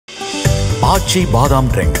ஆச்சி பாதாம்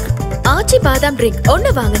ட்ரிங்க். ஆச்சி பாதாம் ட்ரிங்க் ஒன்னு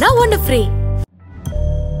வாங்குனா ஒன்னு ஃப்ரீ.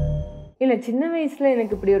 இல்ல சின்ன வயசுல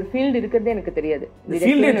எனக்கு இப்படி ஒரு ஃபீல்டு இருக்கிறதே எனக்கு தெரியாது.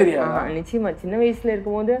 நிச்சயமா சின்ன வயசுல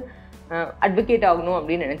இருக்கும்போது அட்வொகேட் ஆகணும்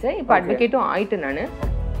அப்படின்னு நினைச்சேன். இப்போ அட்வொகேட்டும் ஆயிட்டேன் நான்.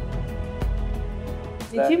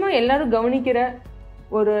 நிச்சயமா எல்லாரும் கவனிக்கிற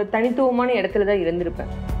ஒரு தனித்துவமான இடத்துல தான்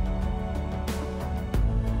இருந்திருப்பேன்.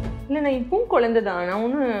 இல்லை நான் இப்பவும் குழந்தை தான். நான்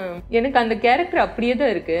ஒன்றும் எனக்கு அந்த கேரக்டர் அப்படியே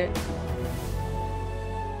தான் இருக்கு.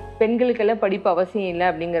 பெண்களுக்கெல்லாம் படிப்பு அவசியம் இல்லை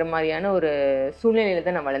அப்படிங்கிற மாதிரியான ஒரு சூழ்நிலையில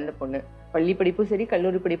தான் நான் வளர்ந்த பொண்ணு. பள்ளி படிப்பும் சரி,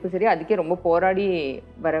 கல்லூரி படிப்பும் சரி, அதுக்கே ரொம்ப போராடி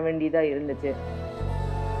வர வேண்டியதா இருந்துச்சு.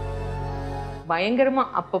 பயங்கரமா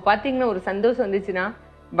அப்ப பாத்தீங்கன்னா ஒரு சந்தோஷம் வந்துச்சுன்னா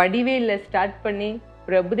வடிவேல ஸ்டார்ட் பண்ணி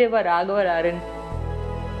பிரபுதேவா ராகவ ஆரன்.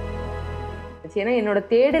 ஏன்னா என்னோட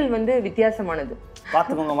தேடல் வந்து வித்தியாசமானது.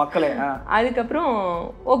 பாத்துக்கோங்க மக்களே. அதுக்கப்புறம்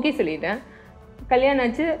ஓகே சொல்லிட்டேன். கல்யாணம்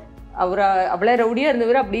ஆச்சு. அவ்வளோ ரவுடியா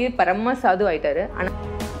இருந்தவர் அப்படியே பரமா சாது ஆயிட்டாரு. ஆனா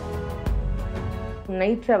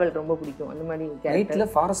நைட் டிராவல் ரொம்ப பிடிக்கும். அந்த மாதிரி நைட்ல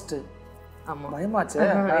ஃபாரஸ்ட். ஆமா பயமாச்சு.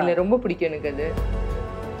 இல்ல ரொம்ப பிடிக்கும் எனக்கு அது.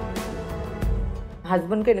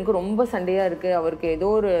 ஹஸ்பண்ட்க்கு எனக்கு ரொம்ப சண்டையா இருக்கு. அவருக்கு ஏதோ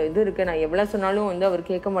ஒரு இது இருக்கு. நான் எவ்வளவு சொன்னாலும் வந்து அவர்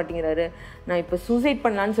கேட்க மாட்டேங்கிறாரு. நான் இப்ப சூசைட்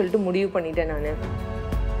பண்ணலான்னு சொல்லிட்டு முடிவு பண்ணிட்டேன் நான்.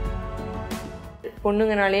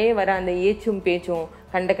 பொண்ணுங்கனாலே வர அந்த ஏச்சும் பேச்சும்,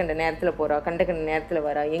 கண்ட கண்ட நேரத்துல போறா, கண்ட கண்ட நேரத்துல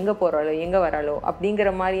வரா, எங்க போறாளோ எங்க வராளோ அப்படிங்கிற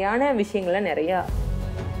மாதிரியான விஷயங்கள்லாம் நிறையா.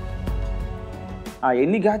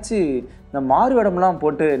 என்னைக்காச்சும் இந்த மாறு வேடம்லாம்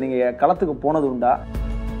போட்டு நீங்க களத்துக்கு போனது உண்டா?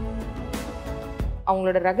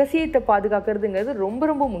 அவங்களோட ரகசியத்தை பாதுகாக்கிறதுங்கிறது ரொம்ப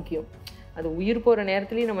ரொம்ப முக்கியம். அது உயிர் போற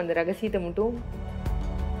நேரத்துலயும் நம்ம அந்த ரகசியத்தை மட்டும்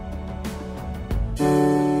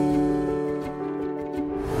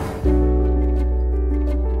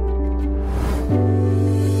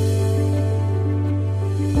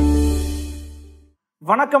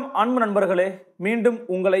வணக்கம் அன்பு நண்பர்களே, மீண்டும்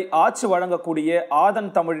உங்களை ஆட்சி வழங்கக்கூடிய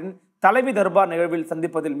ஆதன் தமிழின் தலைவி தர்பார் நிகழ்வில்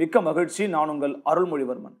சந்திப்பதில் மிக்க மகிழ்ச்சி. நான் உங்கள்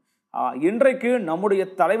அருள்மொழிவர்மன். இன்றைக்கு நம்முடைய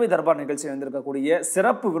தலைவி தர்பார் நிகழ்ச்சி வந்திருக்கக்கூடிய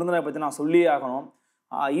சிறப்பு விருந்தினரை பற்றி நான் சொல்லியே ஆகணும்.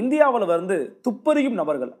 இந்தியாவில் வந்து துப்பறியும்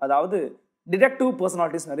நபர்கள், அதாவது டிடெக்டிவ்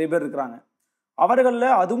பர்சனாலிட்டிஸ் நிறைய பேர் இருக்கிறாங்க. அவர்களில்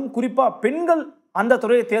அதுவும் குறிப்பாக பெண்கள் அந்த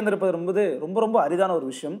துறையை தேர்ந்தெடுப்பது என்பது ரொம்ப ரொம்ப அரிதான ஒரு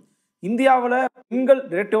விஷயம். இந்தியாவில் பெண்கள்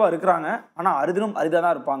டிடெக்டிவாக இருக்கிறாங்க, ஆனால் அரிதினும் அரிதாக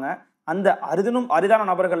தான் இருப்பாங்க. அந்த அரிதினும் அரிதான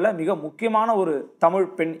நபர்களில் மிக முக்கியமான ஒரு தமிழ்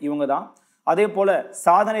பெண் இவங்க தான். அதே போல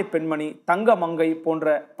சாதனை பெண்மணி, தங்க மங்கை போன்ற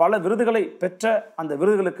பல விருதுகளை பெற்ற அந்த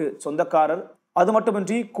விருதுகளுக்கு சொந்தக்காரர். அது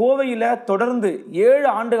மட்டுமின்றி கோவையில தொடர்ந்து 7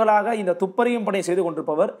 ஆண்டுகளாக இந்த துப்பறியும் பணியை செய்து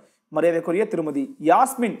கொண்டிருப்பவர் மரியாதைக்குரிய திருமதி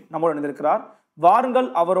யாஸ்மின் நம்மோடு இணைந்திருக்கிறார். வாருங்கள்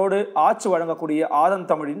அவரோடு ஆட்சி வழங்கக்கூடிய ஆதன்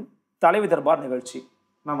தமிழின் தலைவி தர்பார் நிகழ்ச்சி.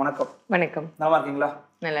 மேம் வணக்கம். வணக்கம். நல்லா இருக்கீங்களா?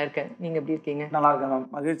 நல்லா இருக்கேன். நீங்க எப்படி இருக்கீங்க? நல்லா இருக்கேன்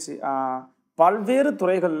மேம், மகிழ்ச்சி. பல்வேறு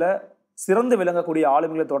துறைகளில் சிறந்து விளங்கக்கூடிய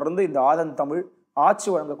ஆளுமைகளை தொடர்ந்து இந்த ஆதன் தமிழ் ஆட்சி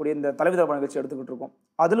வழங்கக்கூடிய இந்த தலைவி தர்பார் நிகழ்ச்சி எடுத்துக்கிட்டு இருக்கோம்.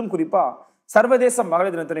 அதிலும் குறிப்பா சர்வதேச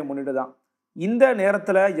மகளிர் தினத்தினை முன்னிட்டு தான் இந்த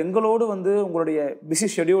நேரத்துல எங்களோடு வந்து உங்களுடைய பிஸி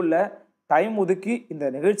ஷெடியூல்ல டைம் ஒதுக்கி இந்த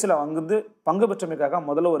நிகழ்ச்சியில வந்து பங்கு பெற்றமைக்காக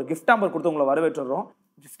முதல்ல ஒரு கிஃப்ட் ஆம்பர் கொடுத்து உங்களை வரவேற்றுறோம்.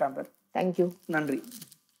 Gift Amber. தேங்க்யூ. நன்றி.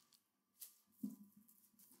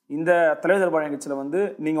 இந்த தலைவி தர்பார் நிகழ்ச்சியில வந்து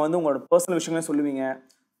நீங்க வந்து உங்களோட பர்சனல் விஷயங்களையும் சொல்லுவீங்க.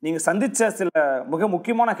 நீங்க சந்திச்ச சில மிக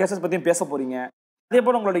முக்கியமான கேசஸ் பத்தியும் பேச போறீங்க. அதே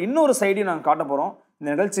போல உங்களோட இன்னொரு சைடையும் நாங்கள் காட்ட போறோம். இந்த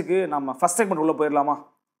நிகழ்ச்சிக்கு நம்ம ஃபர்ஸ்ட் செக்மெண்ட் உள்ள போயிடலாமா?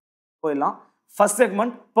 போயிடலாம். ஃபர்ஸ்ட்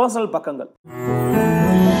செக்மெண்ட் பர்சனல் பக்கங்கள்.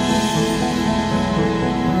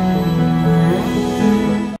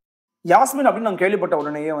 யாஸ்மின் அப்படின்னு நாங்கள் கேள்விப்பட்ட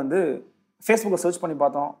உடனேயே வந்து ஃபேஸ்புக்கில் சர்ச் பண்ணி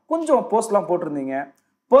பார்த்தோம். கொஞ்சம் போஸ்ட்லாம் போட்டிருந்தீங்க.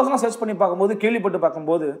 பர்சனலாக சர்ச் பண்ணி பார்க்கும்போது, கேள்விப்பட்டு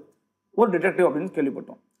பார்க்கும்போது ஒரு டிடெக்டிவ் அப்படின்னு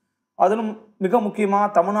கேள்விப்பட்டோம். அதிலும் மிக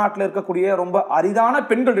முக்கியமாக தமிழ்நாட்டில் இருக்கக்கூடிய ரொம்ப அரிதான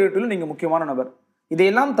பெண்கள் டிடெக்டிவ்ல நீங்கள் முக்கியமான நபர்.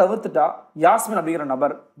 இதையெல்லாம் தவிர்த்துட்டா யாஸ்மின் அப்படிங்கிற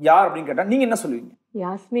நபர் யார் அப்படின்னு கேட்டா நீங்க என்ன சொல்லுவீங்க?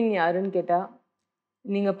 யாஸ்மின் யாருன்னு கேட்டா,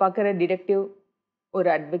 நீங்க பார்க்குற டிடெக்டிவ் ஒரு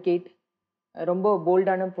அட்வொகேட், ரொம்ப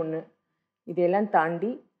போல்டான பொண்ணு. இதையெல்லாம்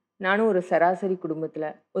தாண்டி நானும் ஒரு சராசரி குடும்பத்தில்,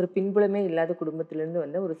 ஒரு பின்புலமே இல்லாத குடும்பத்திலேருந்து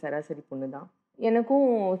வந்த ஒரு சராசரி பொண்ணு தான். எனக்கும்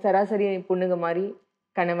சராசரி பொண்ணுங்க மாதிரி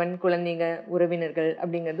கணவன், குழந்தைங்க, உறவினர்கள்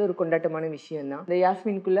அப்படிங்கிறது ஒரு கொண்டாட்டமான விஷயம்தான். இந்த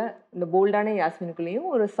யாஸ்மின்குள்ள, இந்த போல்டான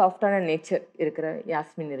யாஸ்மின்குள்ளேயும் ஒரு சாஃப்டான நேச்சர் இருக்கிற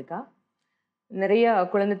யாஸ்மின் இருக்கா. நிறைய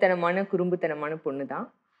குழந்தைத்தனமான குறும்புத்தனமான பொண்ணு தான்.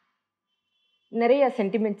 நிறைய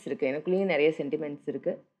சென்டிமெண்ட்ஸ் இருக்குது, எனக்குள்ளேயும் நிறைய சென்டிமெண்ட்ஸ்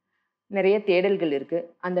இருக்குது, நிறைய தேடல்கள் இருக்குது.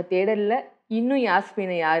 அந்த தேடலில் இன்னும்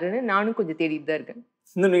யாஸ்மினை யாருன்னு நானும் கொஞ்சம் தேடிட்டு தான் இருக்கேன்.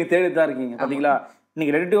 இன்னும் நீங்கள் தேடிட்டு தான் இருக்கீங்க பார்த்தீங்களா?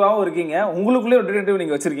 நீங்கள் டிடெக்டிவாகவும் இருக்கீங்க, உங்களுக்குள்ளே ஒரு டிடெக்டிவ்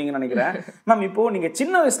நீங்கள் வச்சுருக்கீங்கன்னு நினைக்கிறேன். மேம், இப்போது நீங்கள்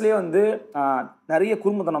சின்ன வயசுலேயே வந்து நிறைய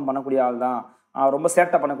குறும்புத்தனம் பண்ணக்கூடிய ஆள் தான், ரொம்ப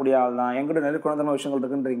சேட்டை பண்ணக்கூடிய ஆள் தான், எங்கிட்ட நிறைய குழந்தைமான விஷயங்கள்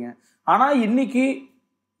இருக்குன்றீங்க. ஆனால் இன்னைக்கு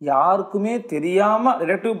யாருக்குமே தெரியாம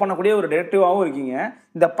டிடெக்டிவ் பண்ணக்கூடிய ஒரு டிடெக்டிவாகவும் இருக்கீங்க.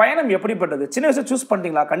 இந்த பயணம் எப்படிப்பட்டது? சின்ன வயசுல சூஸ்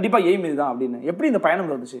பண்ணிட்டீங்களா கண்டிப்பா எய்ம் இதுதான் அப்படின்னு? எப்படி இந்த பயணம்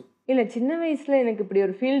இருந்துச்சு? இல்ல சின்ன வயசுல எனக்கு இப்படி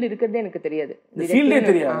ஒரு ஃபீல்டு இருக்கிறதே எனக்கு தெரியாது. ஃபீல்டே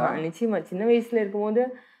தெரியாது. நிச்சயமா சின்ன வயசுல இருக்கும்போது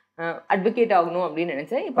அட்வொகேட் ஆகணும் அப்படின்னு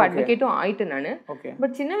நினைச்சேன். இப்போ அட்வொகேட்டும் ஆயிட்டேன் நான்.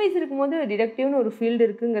 பட் சின்ன வயசு இருக்கும்போது டிடெக்டிவ்னு ஒரு ஃபீல்டு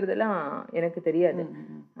இருக்குங்கிறதெல்லாம் எனக்கு தெரியாது.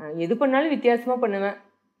 எது பண்ணாலும் வித்தியாசமா பண்ணுவேன்,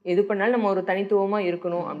 எது பண்ணாலும் நம்ம ஒரு தனித்துவமா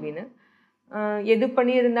இருக்கணும் அப்படின்னு. எது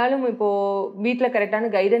பண்ணியிருந்தாலும் இப்போ வீட்டில் கரெக்டான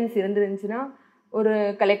கைடன்ஸ் இருந்துருந்துச்சுன்னா ஒரு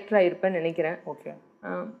கலெக்டராக இருப்பேன்னு நினைக்கிறேன்.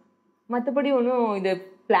 மற்றபடி ஒன்றும் இது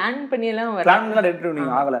பிளான் பண்ணியெல்லாம்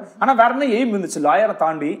நீங்க ஆகல. ஆனா வேற என்ன எய்ம் இருந்துச்சு? லாயரை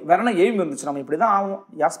தாண்டி வேற என்ன எய்ம் இருந்துச்சு? நம்ம இப்படிதான் ஆகும்,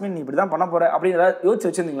 யாஸ்மின் நீ இப்படிதான் பண்ண போற அப்படின்னு யோசிச்சு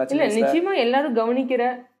வச்சிருந்தீங்களா? இல்ல, நிச்சயமா எல்லாரும் கவனிக்கிற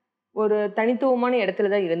ஒரு தனித்துவமான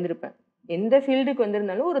இடத்துல தான் இருந்திருப்பேன். எந்த ஃபீல்டுக்கு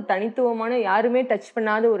வந்திருந்தாலும் ஒரு தனித்துவமான, யாருமே டச்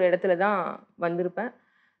பண்ணாத ஒரு இடத்துல தான் வந்திருப்பேன்.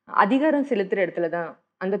 அதிகாரம் செலுத்துற இடத்துல தான்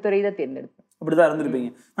அந்த துறையை தான் தேர்ந்தெடுப்பேன். அப்படிதான் இருந்திருப்பீங்க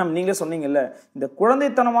மேம். நீங்களே சொன்னீங்கல்ல இந்த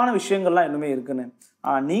குழந்தைத்தனமான விஷயங்கள்லாம் இன்னுமே இருக்குன்னு.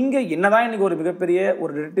 நீங்க என்னதான் இன்னைக்கு ஒரு மிகப்பெரிய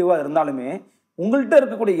ஒரு டிடெக்டிவா இருந்தாலுமே உங்கள்கிட்ட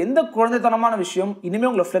இருக்கக்கூடிய எந்த குழந்தைத்தனமான விஷயம் இனிமே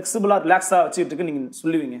உங்களை ஃபிளெக்சிபிளா ரிலாக்ஸா வச்சுட்டு இருக்கு நீங்க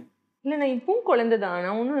சொல்லுவீங்க? இல்லை, நான் இப்பவும் குழந்தை தான்.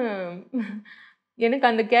 நான் ஒன்றும் எனக்கு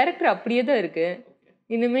அந்த கேரக்டர் அப்படியே தான் இருக்கு.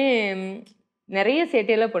 இன்னுமே நிறைய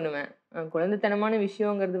சேட்டையெல்லாம் பண்ணுவேன். குழந்தைத்தனமான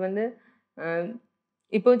விஷயங்கிறது வந்து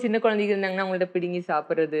இப்போ சின்ன குழந்தைங்க இருந்தாங்கன்னா அவங்கள்ட்ட பிடுங்கி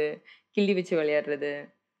சாப்பிட்றது, கிள்ளி வச்சு விளையாடுறது,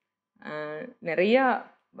 நிறையா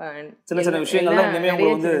சின்ன சின்ன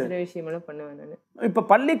விஷயமெல்லாம் பண்ணுவேன் நான். இப்போ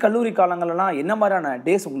பள்ளி கல்லூரி காலங்கள்லாம் என்ன மாதிரியான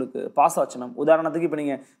டேஸ் உங்களுக்கு பாஸ் ஆச்சு மேம்? உதாரணத்துக்கு இப்போ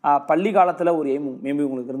நீங்கள் பள்ளி காலத்தில் ஒரு எய்ம் மேபி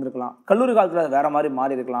உங்களுக்கு இருந்திருக்கலாம், கல்லூரி காலத்தில் வேற மாதிரி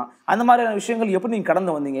மாறி இருக்கலாம். அந்த மாதிரியான விஷயங்கள் எப்படி நீங்கள்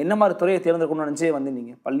கடந்து வந்தீங்க? என்ன மாதிரி துறையை தேர்ந்தெடுக்கணும்னு நினச்சே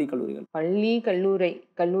வந்தீங்க பள்ளி கல்லூரிகள்?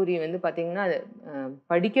 கல்லூரி வந்து பார்த்தீங்கன்னா அது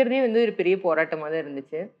படிக்கிறதே வந்து ஒரு பெரிய போராட்டமாக தான்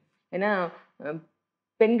இருந்துச்சு. ஏன்னா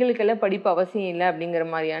பெண்களுக்கெல்லாம் படிப்பு அவசியம் இல்லை அப்படிங்கிற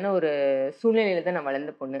மாதிரியான ஒரு சூழ்நிலையில தான் நான்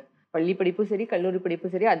வளர்ந்த பொண்ணு. பள்ளி படிப்பும் சரி, கல்லூரி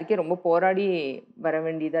படிப்பும் சரி, அதுக்கே ரொம்ப போராடி வர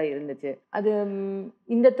வேண்டியதாக இருந்துச்சு. அது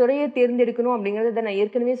இந்த துறையை தேர்ந்தெடுக்கணும் அப்படிங்கிறத நான்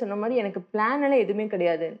ஏற்கனவே சொன்ன மாதிரி எனக்கு பிளான் எல்லாம் எதுவுமே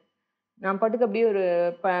கிடையாது. நான் பாட்டுக்கு அப்படியே ஒரு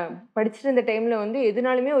படிச்சுட்டு இருந்த டைமில் வந்து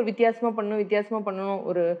எதுனாலுமே ஒரு வித்தியாசமாக பண்ணணும்,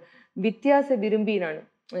 ஒரு வித்தியாச விரும்பி நான்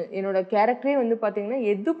என்னோட கேரக்டரே வந்து பாத்தீங்கன்னா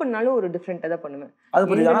எது பண்ணாலும் ஒரு டிஃப்ரெண்டா தான் பண்ணுவேன். அது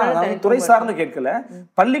புரியுது. துறை சார்ந்து கேட்கல,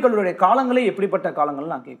 பள்ளி கல்லூரியுடைய காலங்களே எப்படிப்பட்ட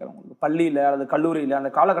காலங்கள் நான் கேட்கறேன். உங்களுக்கு பள்ளியில அல்லது கல்லூரியில அந்த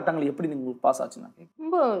காலகட்டங்கள் எப்படி உங்களுக்கு பாஸ் ஆச்சு? நான்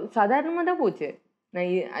ரொம்ப சாதாரணமா தான் போச்சு.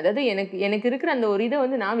 நான் அதாவது எனக்கு இருக்கிற அந்த ஒரு இதை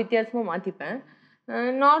வந்து நான் வித்தியாசமா மாத்திப்பேன்.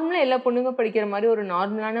 நார்மலா எல்லா பொண்ணுங்க படிக்கிற மாதிரி ஒரு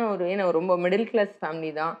நார்மலான ஒரு, ஏன்னா ரொம்ப மிடில் கிளாஸ்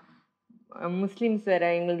ஃபேமிலி தான், முஸ்லீம்ஸ் வேற,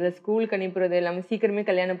 எங்களோட ஸ்கூலுக்கு அனுப்புறது எல்லாமே சீக்கிரமே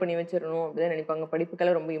கல்யாணம் பண்ணி வச்சிடணும் அப்படிதான் நினைப்பாங்க.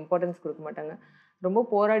 படிப்புக்கெல்லாம் ரொம்ப இம்பார்ட்டன்ஸ் கொடுக்க மாட்டாங்க. ரொம்ப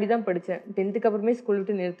போராடி தான் படித்தேன். 10th அப்புறமே ஸ்கூல்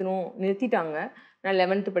விட்டு நிறுத்திட்டாங்க. நான்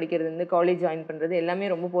 11th படிக்கிறது வந்து காலேஜ் ஜாயின் பண்ணுறது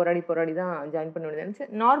எல்லாமே ரொம்ப போராடி தான் ஜாயின் பண்ண வேண்டியது இருந்துச்சு.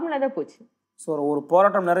 நார்மலாக தான் போச்சு. ஸோ ஒரு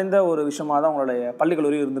போராட்டம் நிறைந்த ஒரு விஷயமாக தான் உங்களுடைய பள்ளி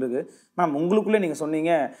கல்லூரி இருந்திருக்கு மேம். உங்களுக்குள்ளே நீங்கள்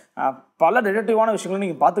சொன்னீங்க பல டிடெக்டிவான விஷயங்களும்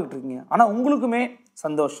நீங்கள் பார்த்துக்கிட்டு இருக்கீங்க. ஆனால் உங்களுக்குமே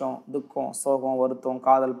சந்தோஷம், துக்கம், சோகம், வருத்தம்,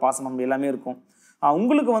 காதல், பாசம் எல்லாமே இருக்கும்.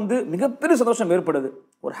 உங்களுக்கு வந்து மிகப்பெரிய சந்தோஷம் ஏற்படுது,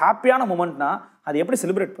 ஒரு ஹாப்பியான மூமெண்ட்னா அதை எப்படி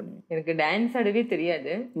செலிப்ரேட் பண்ணுவீங்க? எனக்கு டான்ஸ் ஆடவே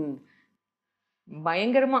தெரியாது.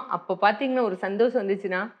 பயங்கரமா அப்ப பாத்தீங்கன்னா ஒரு சந்தோஷம்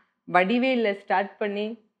வந்துச்சுன்னா வடிவேல்ல ஸ்டார்ட் பண்ணி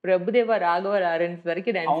பிரபுதேவா, ராகவ லாரன்ஸ்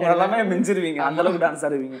வரைக்கும் டான்ஸ் எல்லாமே மிஞ்சிருவீங்க. அந்த அளவுக்கு டான்ஸ்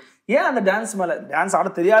ஆடுவீங்க. ஏன் அந்த டான்ஸ் மேல? டான்ஸ்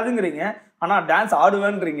ஆட தெரியாதுங்கிறீங்க, ஆனா டான்ஸ்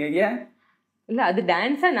ஆடுவேன்றீங்க, ஏன்? இல்ல, அது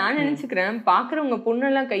டான்ஸா நான் நினைச்சுக்கிறேன். பாக்குறவங்க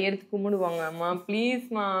பொண்ணெல்லாம் கையெடுத்து கும்பிடுவாங்க, அம்மா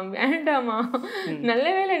ப்ளீஸ்மா, வேண்டாமா, நல்ல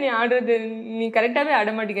வேலை நீ ஆடுறது, நீ கரெக்டாவே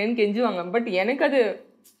ஆட மாட்டேங்கன்னு கெஞ்சுவாங்க. பட் எனக்கு அது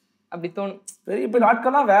அப்படி தோணும். சரி, இப்போ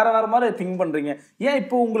நாட்கள்லாம் வேற மாதிரி திங்க் பண்றீங்க. ஏன்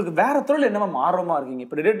இப்போ உங்களுக்கு வேற துறையில் என்னமா ஆர்வமா இருக்கீங்க?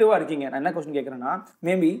 இப்போ டிடெக்டிவா இருக்கீங்க. நான் என்ன கொஸ்டின் கேட்கறேன்னா,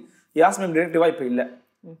 மேபி யாஸ்மின் டிடெக்டிவா இப்போ இல்லை,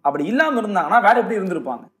 அப்படி இல்லாம இருந்தாங்கன்னா வேற எப்படி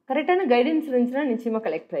இருந்திருப்பாங்க? கரெக்டான கைடன்ஸ் இருந்துச்சுன்னா நிச்சயமா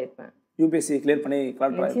கலெக்டர் ஆயிருப்பேன். யூபிஎஸ்சி கிளியர் பண்ணி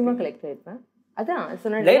நிச்சயமா கலெக்டர் ஆயிருப்பேன். அதான்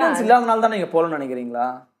சொன்னேன், கைடன்ஸ் இல்லாதனால தான் நீங்க போகணும்னு நினைக்கிறீங்களா?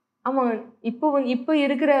 ஆமா, இப்போ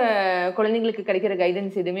இருக்கிற குழந்தைங்களுக்கு கிடைக்கிற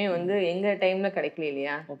கைடன்ஸ் எதுவுமே வந்து எங்க டைம்ல கிடைக்கல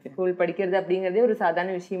இல்லையா? ஸ்கூல் படிக்கிறது அப்படிங்கிறதே ஒரு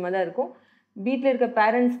சாதாரண விஷயமா தான் இருக்கும். வீட்டில் இருக்க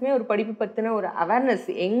பேரண்ட்ஸுமே ஒரு படிப்பு பத்தின ஒரு அவேர்னஸ்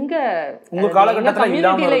எங்க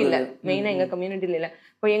கம்யூனிட்டியில இல்லை, மெயினா எங்க கம்யூனிட்டியில இல்லை.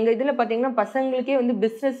 இப்போ எங்க இதுல பாத்தீங்கன்னா பசங்களுக்கே வந்து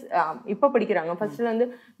பிசினஸ் இப்போ படிக்கிறாங்க. ஃபர்ஸ்ட்ல வந்து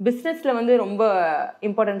பிசினஸ்ல வந்து ரொம்ப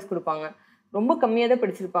இம்பார்ட்டன்ஸ் கொடுப்பாங்க. ரொம்ப கம்மியாக தான்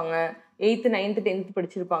படிச்சிருப்பாங்க, 8th 9th 10th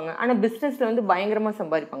படிச்சிருப்பாங்க. ஆனா பிசினஸ்ல வந்து பயங்கரமா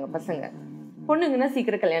சம்பாதிப்பாங்க பசங்க. பொண்ணுங்கன்னா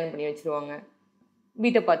சீக்கிரம் கல்யாணம் பண்ணி வச்சிருவாங்க,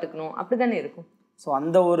 வீட்டை பாத்துக்கணும், அப்படித்தானே இருக்கும். ஸோ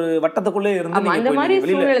அந்த ஒரு வட்டத்துக்குள்ளே இருந்து அந்த மாதிரி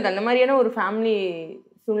சூழ்நிலை, அந்த மாதிரியான ஒரு ஃபேமிலி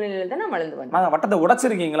சூழ்நிலையில தான் நான் வளர்ந்து வந்தேன். நான் வட்டத்தை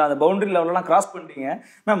உடைச்சிருக்கீங்களா? அந்த பவுண்டரி லெவலெல்லாம் கிராஸ் பண்ணிட்டீங்க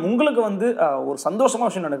மேம். உங்களுக்கு வந்து ஒரு சந்தோஷமா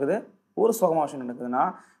விஷயம் நடக்குது, ஒரு சோகமா விஷயம் நடக்குதுன்னா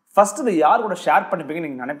ஃபர்ஸ்ட் இது யார் கூட ஷேர் பண்ணிப்பீங்கன்னு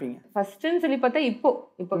நீங்க நினைப்பீங்க? ஃபர்ஸ்ட்னு சொல்லி பார்த்தா இப்போ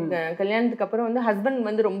கல்யாணத்துக்கு அப்புறம் வந்து ஹஸ்பண்ட்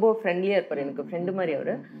வந்து ரொம்ப ஃப்ரெண்ட்லியா இருப்பார், எனக்கு ஃப்ரெண்டு மாதிரி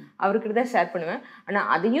அவர்கிட்ட தான் ஷேர் பண்ணுவேன். ஆனால்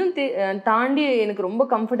அதையும் தாண்டி எனக்கு ரொம்ப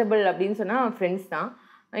கம்ஃபர்டபுள் அப்படின்னு சொன்னால் ஃப்ரெண்ட்ஸ் தான்.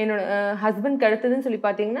 என்னோட ஹஸ்பண்ட் அடுத்ததுன்னு சொல்லி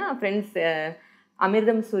பார்த்தீங்கன்னா ஃப்ரெண்ட்ஸ்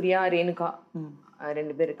அமிர்தம், சூர்யா, ரேணுகா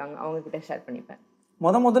 2 பேர் இருக்காங்க, அவங்க கிட்ட ஷேர் பண்ணிப்பேன்.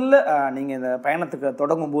 முதல்ல நீங்கள் இந்த பயணத்துக்கு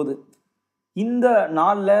தொடங்கும் போது இந்த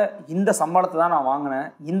நாளில் இந்த சம்பளத்தை தான் நான் வாங்கினேன்,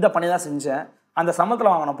 இந்த பணி தான் செஞ்சேன், அந்த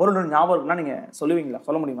சம்பளத்தில் வாங்கின பொருள் ஞாபகம் இருக்குன்னா நீங்கள் சொல்லுவீங்களா,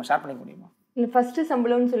 சொல்ல முடியுமா, ஷேர் பண்ணிக்க முடியுமா? இல்லை, ஃபஸ்ட்டு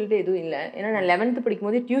சம்பளம்னு சொல்லிட்டு எதுவும் இல்லை. ஏன்னா நான் 11th படிக்கும்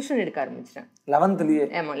போது டியூஷன் எடுக்க ஆரம்பிச்சிட்டேன். 11th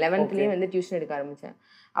ஆமாம், 11th வந்து டியூஷன் எடுக்க ஆரம்பித்தேன்.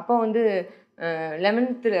 அப்போ வந்து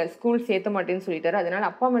 11th ஸ்கூல் சேர்த்த மாட்டேன்னு சொல்லிட்டாரு. அதனால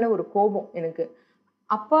அப்பா மேலே ஒரு கோபம் எனக்கு.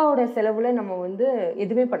 அப்பாவோட செலவில் நம்ம வந்து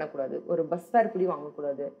எதுவுமே பண்ணக்கூடாது, ஒரு பஸ் ஃபேர் பிடி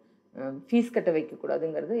வாங்கக்கூடாது, ஃபீஸ் கட்ட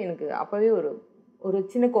வைக்கக்கூடாதுங்கிறது எனக்கு அப்போவே ஒரு ஒரு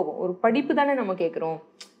சின்ன கோபம். ஒரு படிப்பு தானே நம்ம கேட்குறோம்,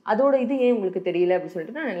 அதோட இது ஏன் உங்களுக்கு தெரியல அப்படின்னு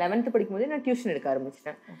சொல்லிட்டு நான் 11th படிக்கும்போதே நான் டியூஷன் எடுக்க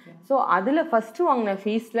ஆரம்பிச்சிட்டேன். ஸோ அதில் ஃபஸ்ட்டு வாங்கின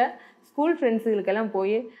ஃபீஸில் ஸ்கூல் ஃப்ரெண்ட்ஸுகளுக்கெல்லாம்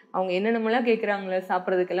போய் அவங்க என்னென்னமெல்லாம் கேட்குறாங்களே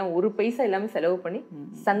சாப்பிட்றதுக்கெல்லாம் ஒரு பைசா இல்லாமல் செலவு பண்ணி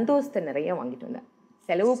சந்தோஷத்தை நிறைய வாங்கிட்டு வந்தேன்.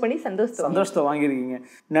 செலவு பண்ணி சந்தோஷத்தை வாங்கியிருக்கீங்க.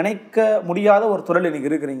 நினைக்க முடியாத ஒரு துறையில்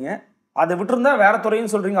இன்னைக்கு இருக்கிறீங்க. அதை விட்டுருந்தா வேற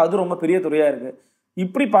துறைன்னு சொல்றீங்க, அது ரொம்ப பெரிய துறையா இருக்கு.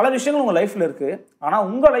 இப்படி பல விஷயங்கள் உங்க லைஃப்ல இருக்கு. ஆனா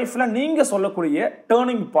உங்க லைஃப்ல நீங்க சொல்லக்கூடிய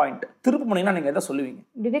டேர்னிங் பாயிண்ட் திருப்பு போனீங்கன்னா நீங்க எதை சொல்லுவீங்க?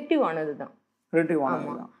 டிடெக்டிவ் ஆனது தான். டிடெக்டிவ்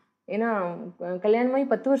ஆனது தான். ஏன்னா கல்யாணமாகி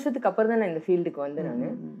 10 வருஷத்துக்கு அப்புறம் தான் நான் இந்த ஃபீல்டுக்கு வந்து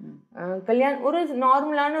நான் கல்யாணம் ஒரு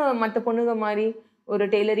நார்மலான மற்ற பொண்ணுங்க மாதிரி ஒரு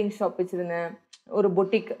டெய்லரிங் ஷாப் வச்சுருந்தேன், ஒரு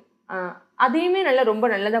பொட்டிக், அதையுமே நல்லா ரொம்ப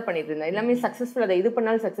நல்லதாக பண்ணிட்டு இருந்தேன். எல்லாமே சக்ஸஸ்ஃபுல்லாக, அதை இது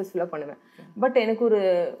பண்ணாலும் சக்ஸஸ்ஃபுல்லாக பண்ணுவேன். பட் எனக்கு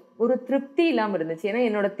ஒரு திருப்தி இல்லாமல் இருந்துச்சு. ஏன்னா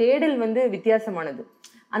என்னோட தேடல் வந்து வித்தியாசமானது.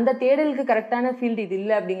 அந்த தேடலுக்கு கரெக்டான ஃபீல்டு இது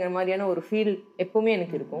இல்லை அப்படிங்கிற மாதிரியான ஒரு ஃபீல் எப்பவுமே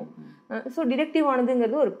எனக்கு இருக்கும். ஸோ டிடெக்டிவ்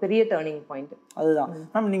ஆனதுங்கிறது ஒரு பெரிய டேர்னிங் பாயிண்ட். அதுதான்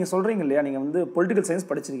மேம், நீங்கள் சொல்கிறீங்க இல்லையா, நீங்கள் வந்து பொலிட்டிக்கல் சயின்ஸ்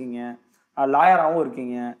படிச்சிருக்கீங்க, லாயராகவும்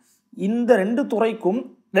இருக்கீங்க. இந்த 2 துறைக்கும்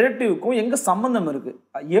டிடெக்டிவ்க்கும் எங்கே சம்மந்தம் இருக்குது?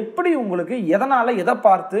 எப்படி உங்களுக்கு எதனால் எதை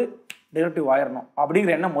பார்த்து டிடெக்டிவ் ஆயிடணும்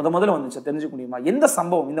அப்படிங்கிற எண்ணம் முதல்ல வந்துச்சு தெரிஞ்சுக்க முடியுமா? எந்த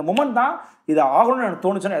சம்பவம், இந்த மொமெண்ட் தான் இதை ஆகணும்னு எனக்கு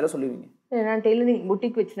தோணுச்சுன்னா எதை சொல்லுவீங்க? நான் டெய்லரிங்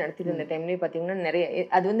புட்டிக் வச்சு நடத்திட்டு இருந்த டைம்லேயே பார்த்தீங்கன்னா நிறைய,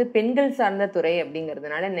 அது வந்து பெண்கள் சார்ந்த துறை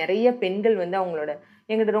அப்படிங்கிறதுனால நிறைய பெண்கள் வந்து அவங்களோட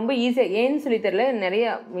எங்கிட்ட ரொம்ப ஈஸியாக, ஏன்னு சொல்லி தெரியல, நிறைய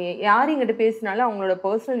யார் எங்கிட்ட பேசினாலும் அவங்களோட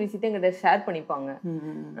பர்சனல் விஷயத்தை எங்கிட்ட ஷேர் பண்ணிப்பாங்க.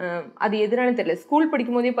 அது எதனால தெரியல. ஸ்கூல்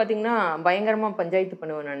படிக்கும் போதே பார்த்தீங்கன்னா பயங்கரமாக பஞ்சாயத்து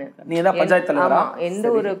பண்ணுவேன் நான். ஆமாம், எந்த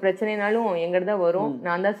ஒரு பிரச்சனைனாலும் எங்கிட்ட தான் வரும்,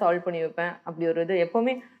 நான் தான் சால்வ் பண்ணி வைப்பேன். அப்படி ஒரு இது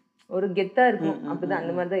எப்போவுமே ஒரு கெத்தாக இருக்கும். அப்படிதான்,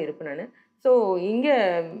 அந்த மாதிரி தான் இருப்பேன் நான். ஸோ இங்கே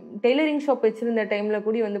டெய்லரிங் ஷாப் வச்சுருந்த டைமில்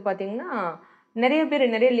கூட வந்து பார்த்தீங்கன்னா நிறைய பேர்,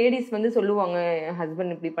 நிறைய லேடிஸ் வந்து சொல்லுவாங்க, என்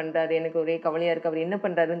ஹஸ்பண்ட் இப்படி பண்ணுறாரு, எனக்கு ஒரே கவலையாக இருக்குது, அவர் என்ன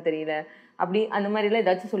பண்ணுறாருன்னு தெரியல, அப்படி அந்த மாதிரிலாம்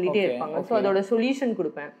ஏதாச்சும் சொல்லிகிட்டே இருப்பாங்க. ஸோ அதோட சொல்யூஷன்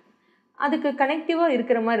கொடுப்பேன். அதுக்கு கனெக்டிவாக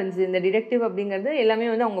இருக்கிற மாதிரி இருந்துச்சு. இந்த டிடெக்டிவ் அப்படிங்கிறது எல்லாமே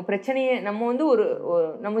வந்து அவங்க பிரச்சனையை நம்ம வந்து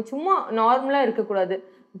நம்ம சும்மா நார்மலாக இருக்கக்கூடாது,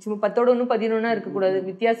 சும்மா 10ஓட 1 11 இருக்கக்கூடாது,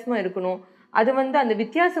 வித்தியாசமாக இருக்கணும். அது வந்து அந்த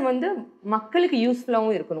வித்தியாசம் வந்து மக்களுக்கு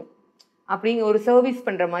யூஸ்ஃபுல்லாகவும் இருக்கணும், அப்படிங்கிற ஒரு சர்வீஸ்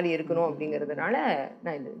பண்ற மாதிரி இருக்கணும் அப்படிங்கிறதுனால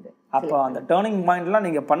நான் இது. அப்போ அந்த டேர்னிங் பாயிண்ட்லாம்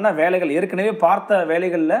நீங்க பண்ண வேலைகள், ஏற்கனவே பார்த்த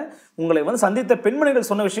வேலைகளில் உங்களை வந்து சந்தித்த பெண்மணிகள்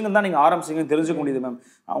சொன்ன விஷயங்கள் தான் நீங்க ஆரம்பிச்சிங்கன்னு தெரிஞ்சுக்க முடியுது மேம்.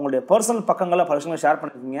 அவங்களுடைய பர்சனல் பக்கங்களை பல விஷயங்களை ஷேர்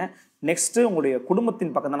பண்ணிருக்கீங்க. நெக்ஸ்ட் உங்களுடைய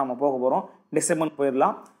குடும்பத்தின் பக்கம் தான் நம்ம போக போறோம். டிசம்பர்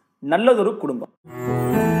போயிடலாம். நல்லதொரு குடும்பம்.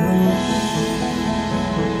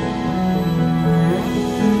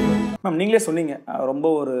 மேம், நீங்களே சொன்னீங்க ரொம்ப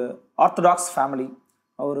ஒரு ஆர்த்தடாக்ஸ் ஃபேமிலி,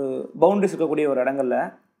 ஒரு பவுண்டரிஸ் இருக்கக்கூடிய ஒரு இடங்கள்ல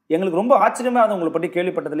எங்களுக்கு ரொம்ப ஆச்சரியமாக அதை உங்களை பற்றி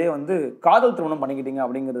கேள்விப்பட்டதுலேயே வந்து காதல் திருமணம் பண்ணிக்கிட்டீங்க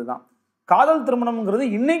அப்படிங்கிறது தான். காதல் திருமணம்ங்கிறது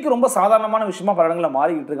இன்னைக்கு ரொம்ப சாதாரணமான விஷயமா பல இடங்களில்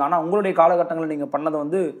மாறிக்கிட்டு இருக்கு. ஆனால் உங்களுடைய காலகட்டங்களில் நீங்கள் பண்ணதை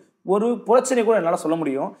வந்து ஒரு புரட்சனை கூட என்னால் சொல்ல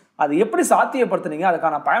முடியும். அது எப்படி சாத்தியப்படுத்துனீங்க?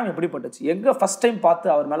 அதுக்கான பயணம் எப்படிப்பட்டுச்சு? எங்கே ஃபர்ஸ்ட் டைம் பார்த்து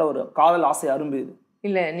அவர் மேலே ஒரு காதல் ஆசை அரும்புது?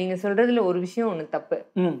 இல்லை, நீங்கள் சொல்கிறதுல ஒரு விஷயம் ஒன்று தப்பு.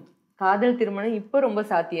 காதல் திருமணம் இப்போ ரொம்ப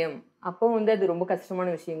சாத்தியம், அப்போ வந்து அது ரொம்ப கஷ்டமான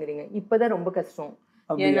விஷயங்கிறீங்க. இப்போ தான் ரொம்ப கஷ்டம்.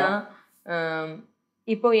 ஏன்னா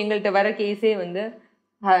இப்போ எங்கள்கிட்ட வர கேஸே வந்து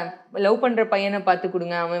லவ் பண்ற பையனை பார்த்து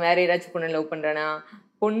கொடுங்க, அவன் வேற ஏதாச்சும் பொண்ணு லவ் பண்றானா,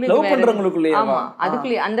 பொண்ணு ஆமா,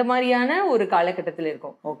 அதுக்குள்ளே அந்த மாதிரியான ஒரு காலகட்டத்தில்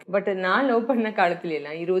இருக்கும். பட் நான் லவ் பண்ண காலத்துல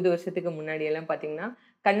எல்லாம் 20 வருஷத்துக்கு முன்னாடி எல்லாம் பாத்தீங்கன்னா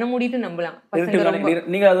கண்ணை மூடிட்டு நம்பலாம்.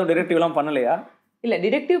 நீங்க அதுவும் டிடெக்டிவ் எல்லாம் பண்ணலையா? இல்ல,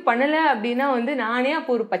 டிடெக்டிவ் பண்ணல அப்படின்னா வந்து நானே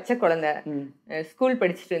அப்போ ஒரு பச்சை குழந்தை, ஸ்கூல்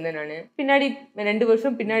படிச்சுட்டு இருந்தேன் நானு. பின்னாடி 2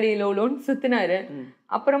 வருஷம் பின்னாடி லோன்னு சுத்தினாரு.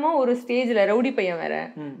 அப்புறமா ஒரு ஸ்டேஜ்ல ரவுடி பையன் வேற,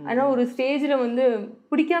 ஆனா ஒரு ஸ்டேஜ்ல வந்து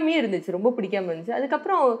பிடிக்காமே இருந்துச்சு, ரொம்ப பிடிக்காம இருந்துச்சு.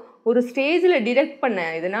 அதுக்கப்புறம் ஒரு ஸ்டேஜ்ல டிடெக்ட்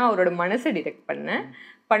பண்ணேன், இதுனா அவரோட மனசை டிடெக்ட்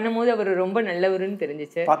பண்ணும்போது அவர் ரொம்ப நல்லவருன்னு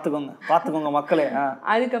தெரிஞ்சிச்சு. பாத்துக்கோங்க மக்களே.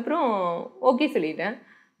 அதுக்கப்புறம் ஓகே சொல்லிட்டேன்,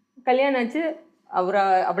 கல்யாணம் ஆச்சு.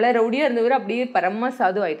 அவ்வளோ ரவுடியா இருந்தவர் அப்படியே பரமா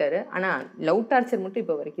சாது ஆயிட்டாரு. ஆனா லவ் டார்ச்சர் மட்டும்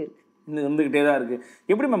இப்போ வரைக்கும் இருக்கு, இருந்துகிட்டே தான் இருக்கு.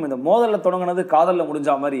 எப்படி மேம் இந்த மோதல்ல தொடங்கினது காதல்ல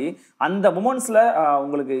முடிஞ்ச மாதிரி அந்த மொமெண்ட்ஸ்ல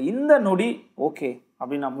உங்களுக்கு இந்த நொடி ஓகே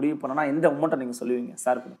அப்படின்னு நான் முடிவு பண்ணனா எந்த மொமெண்ட்டை நீங்க சொல்லுவீங்க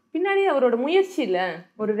சார்? பின்னாடி அவரோட முயற்சி இல்ல,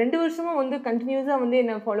 ஒரு 2 வருஷமா வந்து கண்டினியூஸா வந்து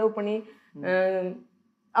என்ன ஃபாலோ பண்ணி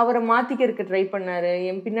அவரை மாத்திக்கிறதுக்கு ட்ரை பண்ணாரு,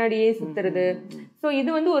 என் பின்னாடியே சுத்துறது. ஸோ இது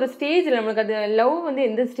வந்து ஒரு ஸ்டேஜ்ல நம்மளுக்கு அது லவ் வந்து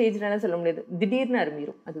எந்த ஸ்டேஜ்லாம் சொல்ல முடியாது, திடீர்னு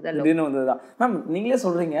அரும்பிடும். அதுதான் திடீர்னு வந்ததுதான். மேம், நீங்களே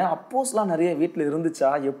சொல்றீங்க அப்போஸ்லாம் நிறைய வீட்டில்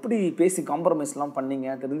இருந்துச்சா? எப்படி பேசி காம்ப்ரமைஸ்லாம்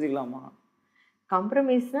பண்ணீங்க தெரிஞ்சுக்கலாமா?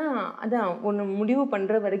 காம்ப்ரமைஸ்னா அதான் ஒன்று முடிவு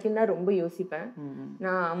பண்ணுற வரைக்கும் தான் ரொம்ப யோசிப்பேன்.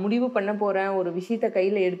 நான் முடிவு பண்ண போகிறேன், ஒரு விஷயத்த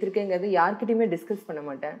கையில் எடுத்திருக்கேங்கிறது யார்கிட்டையுமே டிஸ்கஸ் பண்ண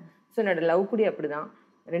மாட்டேன். ஸோ என்னோட லவ் கூட அப்படி தான்.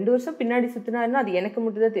 2 வருஷம் பின்னாடி சுற்றினாருன்னா அது எனக்கு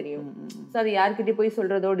மட்டும் தான் தெரியும். ஸோ அது யார்கிட்டயும் போய்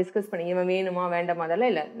சொல்கிறதோ டிஸ்கஸ் பண்ணி இவன் வேணுமா வேண்டாமா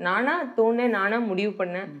அதெல்லாம் இல்லை. நானாக தோணேன், நானாக முடிவு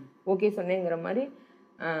பண்ணேன், ஓகே சொன்னேங்கிற மாதிரி.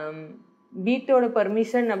 வீட்டோட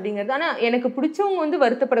பர்மிஷன் அப்படிங்கிறது ஆனால் எனக்கு பிடிச்சவங்க வந்து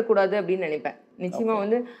வருத்தப்படக்கூடாது அப்படின்னு நினைப்பேன். நிச்சயமா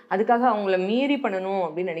வந்து அதுக்காக அவங்கள மீறி பண்ணணும்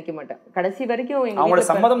அப்படின்னு நினைக்க மாட்டேன். கடைசி வரைக்கும் அவங்களோட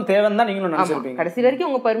சம்மதம் தேவைன்னு தான் நீங்களும் நினைச்சிருப்பீங்க. கடைசி வரைக்கும்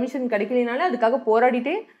அவங்க பர்மிஷன் கிடைக்கலனால அதுக்காக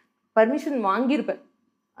போராடிட்டே பர்மிஷன் வாங்கியிருப்பேன்.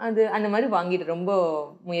 அது அந்த மாதிரி வாங்கிட்டு ரொம்ப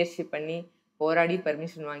முயற்சி பண்ணி போராடி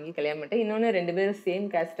பர்மிஷன் வாங்கி கல்யாணம் பண்ணிட்டேன். இன்னொன்று 2 பேரும் சேம்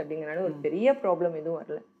கேஸ்ட் அப்படிங்கிறனால ஒரு பெரிய ப்ராப்ளம் எதுவும்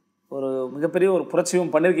வரல. ஒரு மிகப்பெரிய ஒரு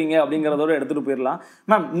புரட்சியும் பண்ணியிருக்கீங்க அப்படிங்கிறதோட எடுத்துகிட்டு போயிடலாம்.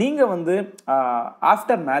 மேம் நீங்கள் வந்து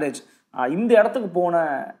ஆஃப்டர் மேரேஜ் இந்த இடத்துக்கு போன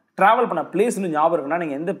ட்ராவல் பண்ண பிளேஸ்னு ஞாபகம் இருக்குன்னா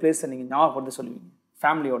நீங்கள் எந்த பிளேஸை நீங்கள் ஞாபகப்படுத்தி சொல்லுவீங்க?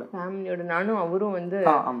 ஃபேமிலியோட நானும் அவரும் வந்து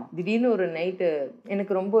திடீர்னு ஒரு நைட்டு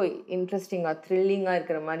எனக்கு ரொம்ப இன்ட்ரெஸ்டிங்காக த்ரில்லிங்காக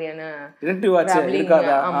இருக்கிற மாதிரியான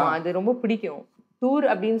ஆமாம் அது ரொம்ப பிடிக்கும். டூர்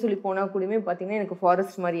அப்படின்னு சொல்லி போனா கூடமே பார்த்தீங்கன்னா எனக்கு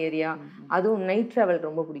ஃபாரஸ்ட் மாதிரி ஏரியா, அதுவும் நைட் ட்ராவல்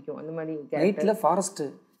ரொம்ப பிடிக்கும். அந்த மாதிரி ஃபாரஸ்ட்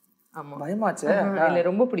ஆமாம் பயமாச்சு இல்லை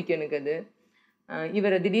ரொம்ப பிடிக்கும் எனக்கு அது.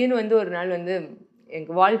 இவரை திடீர்னு வந்து ஒரு நாள் வந்து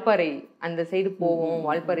எனக்கு வால்பாறை அந்த சைடு போவோம்,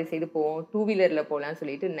 வால்பாறை சைடு போவோம், 2 வீலரில் போகலான்னு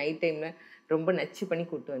சொல்லிட்டு நைட் டைமில் ரொம்ப நச்சு பண்ணி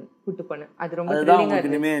கூட்டு பண்ணேன். அது ரொம்ப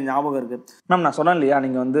இனிமே ஞாபகம் இருக்கு. மேம் நான் சொன்னேன் இல்லையா,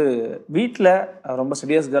 நீங்கள் வந்து வீட்டில் ரொம்ப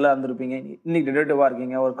சீரியஸ் கேர்ளாக இருந்திருப்பீங்க, இன்னைக்கு ரிலேட்டிவாக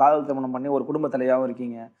இருக்கீங்க, ஒரு காதல் திருமணம் பண்ணி ஒரு குடும்ப தலையாகவும்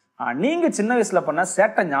இருக்கீங்க. நீங்கள் சின்ன வயசில் பண்ண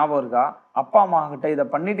சேட்டை ஞாபகம் இருக்கா? அப்பா அம்மா கிட்ட இதை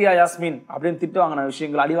பண்ணிட்டியா யாஸ்மின் அப்படின்னு திட்டு வாங்கின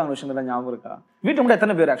விஷயங்கள், அடி வாங்கின விஷயங்கள் ஞாபகம் இருக்கா? வீட்டு மட்டும்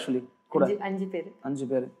எத்தனை பேர் ஆக்சுவலி? கூட 5 பேர்.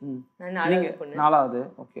 4வது.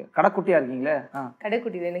 ஓகே. கடைக்குட்டியா இருக்கீங்களே?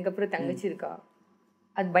 கடைக்குட்டி. எனக்கு அப்புறம் தங்கச்சி இருக்கா.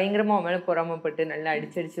 அது பயங்கரமா அவன் மேல பொறாமப்பட்டு நல்லா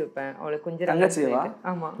அடிச்சு வைப்பேன் அவளை. கொஞ்சம் தங்கச்சியவா?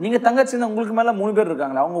 ஆமா. நீங்க தங்கச்சி உங்களுக்கு மேல 3 பேர்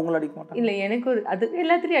இருக்காங்களா? அவங்க உங்களை அடிக்க மாட்டாங்க? இல்ல எனக்கு ஒரு அது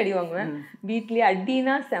எல்லாத்துலயும் அடி வாங்குவேன். வீட்லயே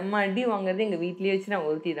அடினா செம்ம அடி வாங்குறது எங்க வீட்லயே வச்சு நான்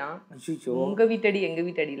ஒருத்தி தான். உங்க வீட்டடி எங்க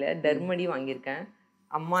வீட்டடியில தர்மடி வாங்கியிருக்கேன்.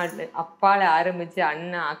 அம்மா அப்பால ஆரம்பிச்சு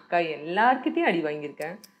அண்ணா அக்கா எல்லார்கிட்டையும் அடி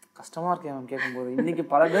வாங்கியிருக்கேன். கஷ்டமா இருக்கேன் மேம் கேட்கும்போது. இன்னைக்கு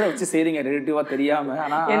பல பேரை வச்சு செய்றீங்க ரிலேட்டிவா தெரியாம.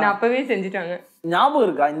 ஆனா என்ன அப்பவே செஞ்சுட்டாங்க. ஞாபகம்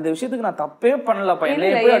இருக்கா இந்த விஷயத்துக்கு நான் தப்பே பண்ணலப்பா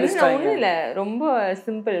ஒன்றும் இல்லை, ரொம்ப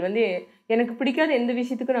சிம்பிள். வந்து எனக்கு பிடிக்காத எந்த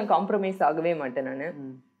விஷயத்துக்கும் நான் காம்ப்ரமைஸ் ஆகவே மாட்டேன். நான்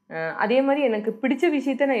அதே மாதிரி எனக்கு பிடிச்ச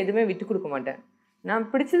விஷயத்த நான் எதுவுமே விட்டு கொடுக்க மாட்டேன். நான்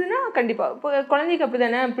பிடிச்சதுன்னா கண்டிப்பா இப்போ குழந்தைக்கு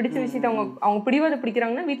அப்படிதானே, பிடிச்ச விஷயத்த அவங்க பிடிவாத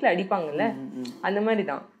பிடிக்கிறாங்கன்னா வீட்டில் அடிப்பாங்கல்ல, அந்த மாதிரி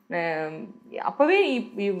தான். அப்பவே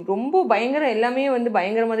ரொம்ப பயங்கரம் எல்லாமே வந்து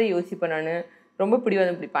பயங்கரமாக தான் யோசிப்பேன். நான் ரொம்ப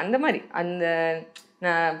பிடிவாதம் பிடிப்பேன். அந்த மாதிரி அந்த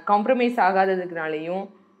நான் காம்ப்ரமைஸ் ஆகாததுக்குனாலையும்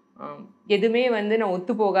எதுவுமே வந்து நான்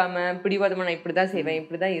ஒத்து போகாம பிடிவாதமா நான் இப்படிதான் செய்வேன்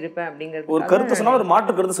இப்படிதான் இருப்பேன் அப்படிங்கிறது ஒரு கருத்து சொன்னா ஒரு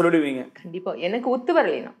மாற்று கருத்து சொல்லிடுவீங்க. கண்டிப்பா எனக்கு ஒத்து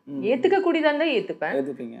வரலைனா ஏத்துக்க கூடியதா இருந்தா ஏத்துப்பேன்.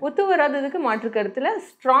 ஒத்து வராததுக்கு மாற்று கருத்துல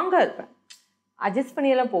ஸ்ட்ராங்கா இருப்பேன். அட்ஜஸ்ட்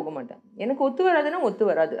பண்ணியெல்லாம் போக மாட்டேன். எனக்கு ஒத்து வராதுன்னா ஒத்து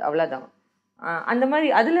வராது, அவ்வளவுதான். அந்த மாதிரி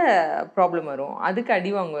அதுல ப்ராப்ளம் வரும். அதுக்கு அடி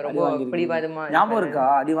வாங்குவோம் ரொம்ப பிடிவாதமா. ஞாபகம் இருக்கா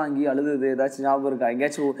அடி வாங்கி அழுது ஏதாச்சும் ஞாபகம் இருக்கா?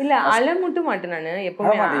 எங்கேயாச்சும்? இல்ல அழ மட்டும் மாட்டேன் நானு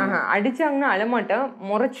எப்பவுமே. அடிச்சாங்கன்னா அழமாட்டேன்,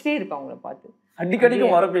 முறைச்சிட்டே இருப்பேன் அவங்கள பார்த்து. அடிக்கடிக்கு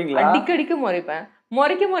முறைப்பீங்களா? அடிக்கடிக்கு முறைப்பேன்.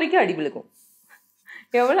 முறைக்க அடி விழுக்கும்.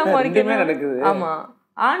 எவ்வளவு முறைக்க நடக்குது. ஆமா.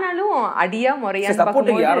 ஆனாலும் அடியா முறையா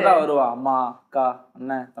யாருதான் வருவா? அம்மா அக்கா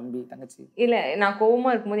அண்ணன் தம்பி தங்கச்சி? இல்ல நான்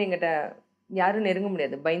கோவமா இருக்கும்போது என்கிட்ட யாரும் நெருங்க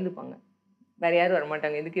முடியாது, பயந்துப்பாங்க. வேற யாரும்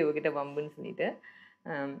வரமாட்டாங்க, எதுக்கு இவகிட்ட வம்புன்னு சொல்லிட்டு.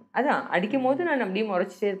 அதான் அடிக்கும் போது நான் அப்படியே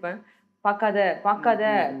முறைச்சிட்டே இருப்பேன். பார்க்காத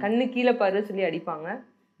கண்ணு கீழே பாரு சொல்லி அடிப்பாங்க.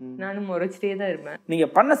 நானும் முறைச்சிட்டே தான் இருப்பேன். நீங்க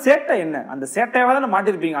பண்ண சேட்டை என்ன? அந்த சேட்டையாவது தானே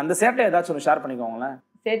மாட்டிருப்பீங்க. அந்த சேட்டை ஏதாச்சும் ஒன்று ஷேர் பண்ணிக்கோங்களேன்.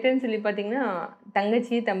 சேட்டைன்னு சொல்லி பார்த்தீங்கன்னா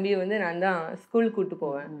தங்கச்சி தம்பியை வந்து நான் தான் ஸ்கூல் கூட்டு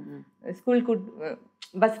போவேன்.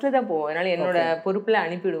 பஸ்ல தான் போவேன். அதனால என்னோட பொறுப்புல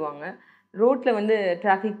அனுப்பிவிடுவாங்க. ரோட்ல வந்து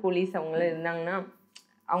டிராஃபிக் போலீஸ் அவங்களாம் இருந்தாங்கன்னா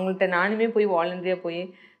அவங்கள்ட்ட நானுமே போய் வாலண்டரியா போய்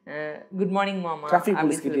குட் மார்னிங் மாமா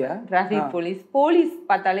டிராஃபிக் போலீஸ்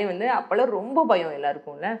பார்த்தாலே வந்து அப்பெல்லாம் ரொம்ப பயம்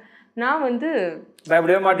எல்லாருக்கும்ல. நான் வந்து பயம்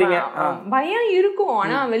இருக்கும்,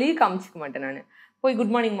 ஆனா வெளியே காமிச்சிக்க மாட்டேன். நான் போய்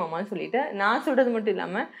குட் மார்னிங் மாமான்னு சொல்லிட்டு நான் சொல்றது மட்டும்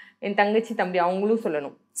இல்லாம என் தங்கச்சி தம்பி அவங்களும்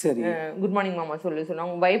சொல்லணும். குட் மார்னிங் மாமா சொல்ல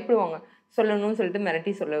அவங்க பயப்படுவாங்க, சொல்லணும்னு சொல்லிட்டு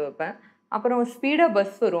மிரட்டி சொல்ல வைப்பேன். அப்புறம் ஸ்பீடா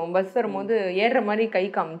பஸ் வரும்போது ஏறுற மாதிரி கை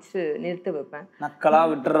காமிச்சு நிறுத்த வைப்பேன். நக்கலா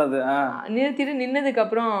விட்டுறது. நிறுத்திட்டு நின்னதுக்கு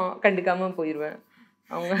அப்புறம் கண்டுக்காம போயிடுவேன்.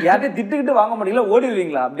 அவங்க யாரையும் திட்டுக்கிட்டு வாங்க முடியல,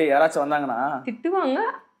 ஓடிடுவீங்களா? அப்படியே யாராச்சும் வந்தாங்கன்னா திட்டுவாங்க,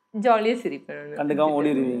 ஜாலியா சிரிப்பேன். கண்டுக்காம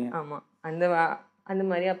ஓடிடுவீங்க. ஆமா அந்த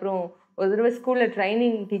மாதிரி. அப்புறம் ஒரு தடவை ஸ்கூல்ல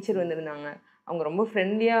ட்ரைனிங் டீச்சர் வந்திருந்தாங்க. அவங்க ரொம்ப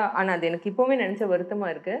ஃப்ரெண்ட்லியா, ஆனா அது எனக்கு இப்பவுமே நினைச்ச வருத்தமா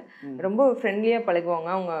இருக்கு. ரொம்ப ஃப்ரெண்ட்லியா பழகுவாங்க.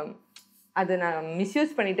 அவங்க அதை நான்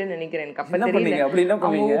மிஸ்யூஸ் பண்ணிட்டேன்னு நினைக்கிறேன். எனக்கு அப்ப தெரியல.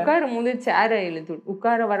 அவங்க உட்கார வரும்போது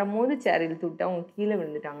சேரை இழுத்து விட்டு அவங்க கீழே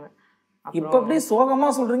விழுந்துட்டாங்க. இப்ப அப்படியே சோகமா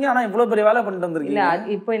சொல்றீங்க, ஆனா இவ்வளவு பெரிய வேலை பண்ணிட்டு வந்திருக்கீங்க.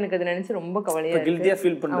 இல்ல இப்போ எனக்கு அதை நினைச்சு ரொம்ப கவலையா இருக்கு. கில்ட்டியா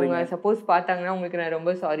ஃபீல் பண்றீங்க. அவங்க சப்போஸ் பார்த்தாங்கன்னா உங்களுக்கு நான்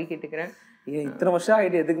ரொம்ப சாரி கேட்டுக்கிறேன். இத்தனை வருஷம்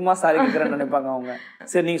ஆயிட்டு எதுக்குமா சாரி கேட்கறேன்னு நினைப்பாங்க அவங்க.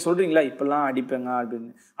 சரி நீங்க சொல்றீங்களா இப்பெல்லாம் அடிப்பேங்க அப்படின்னு,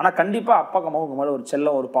 ஆனா கண்டிப்பா அப்பாக்கு அம்மா உங்க மேல ஒரு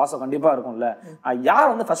செல்லம் ஒரு பாசம் கண்டிப்பா இருக்கும்ல. யார்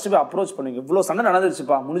வந்து ஃபர்ஸ்ட் போய் அப்ரோச் பண்ணுவீங்க? இவ்வளவு சண்டை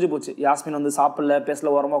நடந்துருச்சுப்பா, முடிஞ்சு போச்சு, யாஸ்மின் வந்து சாப்பிடல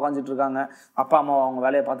பேசல ஓரமா உட்காந்துட்டு இருக்காங்க, அப்பா அம்மா அவங்க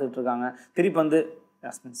வேலையை பார்த்துட்டு இருக்காங்க, திருப்பி வந்து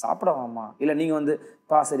யாஸ்மின் சாப்பிடவாமா, இல்ல நீங்க வந்து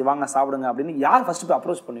பா சரி வாங்க சாப்பிடுங்க அப்படின்னு யார் ஃபர்ஸ்ட் போய்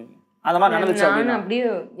அப்ரோச் பண்ணுவீங்க? அந்த மாதிரி நடந்துச்சு நான் அப்படியே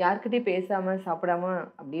யார்கிட்டயும் பேசாம சாப்பிடாம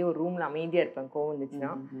அப்படியே ஒரு ரூம்ல அமைதியா இருப்பேன். கோவம் வந்துச்சுன்னா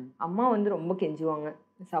அம்மா வந்து ரொம்ப கெஞ்சுவாங்க,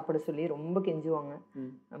 சாப்பிட சொல்லி ரொம்ப கெஞ்சுவாங்க.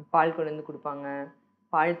 பால் கொண்டு வந்து கொடுப்பாங்க,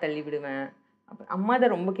 பால் தள்ளி விடுவேன். அம்மா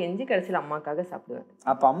தான் ரொம்ப கெஞ்சி கடைசியில் அம்மாக்காக சாப்பிடுவேன்.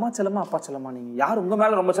 அப்ப அம்மா செல்லமா அப்பா செல்லமா? நீங்க யார் உங்க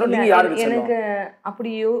மேல ரொம்ப செல்லம், நீங்க யாருக்கு செல்லம்? எனக்கு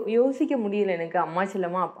அப்படி யோசிக்க முடியல. எனக்கு அம்மா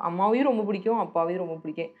செல்லமா, அம்மாவையும் ரொம்ப பிடிக்கும், அப்பாவையும் ரொம்ப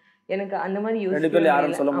பிடிக்கும். எனக்கு அந்த மாதிரி யோசிக்க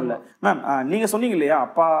யாரும் சொல்ல முடியல. மேம் நீங்க சொன்னீங்க இல்லையா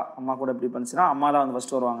அப்பா அம்மா கூட எப்படி பண்ணுச்சுன்னா அம்மா தான் வந்து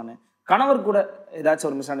ஃபர்ஸ்ட் வருவாங்கன்னு. கணவர் கூட ஏதாச்சும்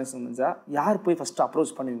ஒரு மிஸ் அண்டர்ஸ்டாண்டிங் இருந்துச்சா யார் போய் ஃபர்ஸ்ட்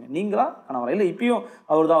அப்ரோச் பண்ணுவீங்க? நீங்களா கணவரா, இல்ல இப்பயும்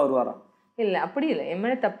அவர் தான் வருவாரா? இல்ல அப்படி இல்லை. என்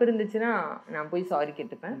மேல தப்பு இருந்துச்சுன்னா நான் போய் சாரி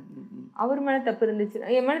கேட்டுப்பேன். அவர் மேல தப்பு இருந்துச்சுன்னா,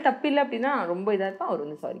 என் மேல தப்பு இல்லை அப்படின்னா ரொம்ப இதா இருப்பேன், அவர்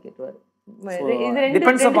வந்து சாரி கேட்டுவாரு.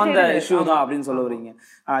 டிபெண்ட்ஸ் அபான் தி இஷ்யூ தான் அப்படின்னு சொல்ல வரீங்க.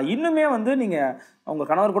 இன்னுமே வந்து நீங்க உங்க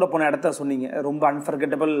கணவர் கூட போன இடத்த சொன்னீங்க ரொம்ப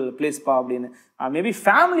அன்ஃபர்கெட்டபிள் பிளேஸ்பா அப்படின்னு. மேபி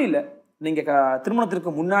ஃபேமிலியில நீங்க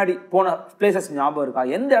திருமணத்திற்கு முன்னாடி போன பிளேசஸ் ஞாபகம் இருக்கா?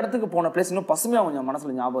 எந்த இடத்துக்கு போன பிளேஸ் இன்னும் பசுமையா கொஞ்சம்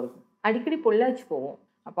மனசுல ஞாபகம் இருக்கு? அடிக்கடி பொள்ளாச்சி போவோம்.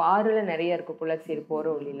 அப்போ ஆறுல நிறைய இருக்கும் பொள்ளாச்சி சைடு போகிற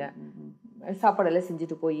வழியில சாப்பாடெல்லாம்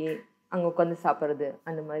செஞ்சுட்டு போய் அங்கே உட்காந்து சாப்பிட்றது,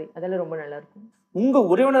 அந்த மாதிரி அதெல்லாம் ரொம்ப நல்லா இருக்கும். உங்க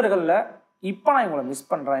உறவினர்கள்ல இப்போ நான் இவங்களை மிஸ்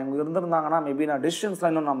பண்ணுறேன், இவங்க இருந்திருந்தாங்கன்னா மேபி நான்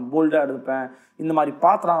டிசிஷன்ஸ்லாம் இன்னும் நான் போல்டாக எடுப்பேன், இந்த மாதிரி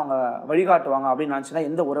பாத்திரம் அவங்க வழிகாட்டுவாங்க அப்படின்னு நினச்சின்னா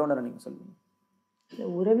எந்த உறவினரை நீங்கள் சொல்லுவீங்க?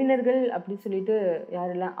 உறவினர்கள் அப்படி சொல்லிட்டு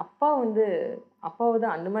யாரெல்லாம், அப்பா வந்து அப்பாவை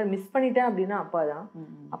தான் அந்த மாதிரி மிஸ் பண்ணிட்டேன் அப்படின்னா அப்பா தான்.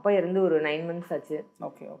 அப்பா இறந்து ஒரு 9 months ஆச்சு.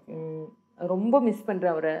 Okay okay. ரொம்ப மிஸ்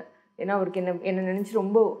பண்ணுறேன் அவரை. ஏன்னா அவருக்கு என்ன நினச்சி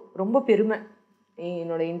ரொம்ப ரொம்ப பெருமை.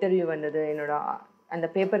 என்னோட இன்டர்வியூ வந்தது, என்னோட அந்த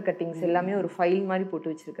பேப்பர் கட்டிங்ஸ் எல்லாமே ஒரு ஃபைல் மாதிரி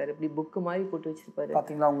போட்டு வச்சிருக்காரு, இப்படி புக்கு மாதிரி போட்டு வச்சிருப்பாரு.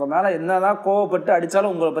 பாத்தீங்களா உங்க மேல என்னதான் கோவப்பட்டு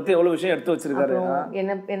அடிச்சாலும் உங்களை பத்தி எவ்வளவு விஷயம் எடுத்து வச்சிருக்காரு.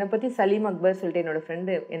 என்னை பத்தி சலீம் அக்பர் சொல்லிட்டு என்னோட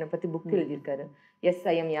ஃப்ரெண்டு என்னை பத்தி புக் எழுதியிருக்காரு, எஸ்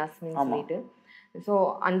ஐ எம் யாஸ்மின் சொல்லிட்டு. ஸோ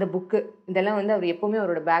அந்த புக்கு இதெல்லாம் வந்து அவர் எப்போவுமே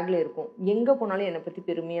அவரோட பேக்ல இருக்கும். எங்கே போனாலும் என்னை பற்றி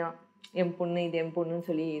பெருமையாக என் பொண்ணு இது என் பொண்ணுன்னு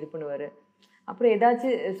சொல்லி இது பண்ணுவார். அப்புறம்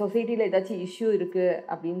ஏதாச்சும் சொசைட்டியில் ஏதாச்சும் இஷ்யூ இருக்குது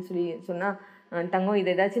அப்படின்னு சொல்லி சொன்னால், தங்கம்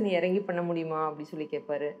இதை ஏதாச்சும் நீ இறங்கி பண்ண முடியுமா அப்படி சொல்லி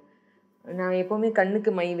கேட்பாரு. நான் எப்போவுமே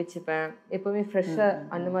கண்ணுக்கு மை வச்சுப்பேன், எப்போவுமே ஃப்ரெஷ்ஷாக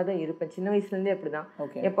அந்த மாதிரி தான் இருப்பேன். சின்ன வயசுலேருந்தே அப்படி தான்.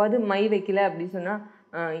 எப்போது மை வைக்கல அப்படின்னு சொன்னால்,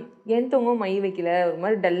 ஏன் தங்க மை வைக்கல, ஒரு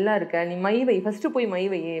மாதிரி டல்லாக இருக்க, நீ மை வை, ஃபஸ்ட்டு போய் மை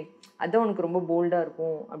வை, அதுதான் உனக்கு ரொம்ப போல்டாக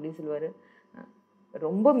இருக்கும் அப்படின்னு சொல்லுவார்.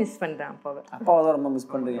 ரொம்ப மிஸ் பண்ணுறேன் அப்பாவை. அப்பாவை தான் ரொம்ப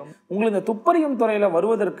மிஸ் பண்ணுறீங்க. உங்களுக்கு இந்த துப்பறியும் துறையில்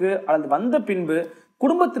வருவதற்கு அல்லது வந்த பின்பு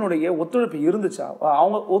குடும்பத்தினுடைய ஒத்துழைப்பு இருந்துச்சா?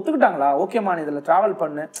 அவங்க ஒத்துக்கிட்டாங்களா? ஓகேம்மா நீ இதில் ட்ராவல்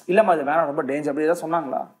பண்ணு, இல்லைம்மா இது வேணாம் ரொம்ப டேஞ்சர் அப்படி ஏதாவது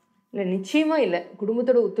சொன்னாங்களா? இல்லை நிச்சயமாக இல்லை.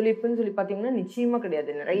 குடும்பத்தோட ஒத்துழைப்புன்னு சொல்லி பார்த்தீங்கன்னா நிச்சயமாக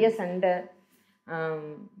கிடையாது. நிறைய சண்டை,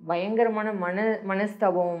 பயங்கரமான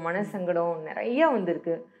மனஸ்தாபம், மனசங்கடம் நிறையா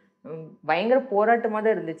வந்திருக்கு. பயங்கர போராட்டமாக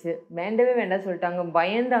தான் இருந்துச்சு. வேண்டவே வேண்டாம் சொல்லிட்டாங்க,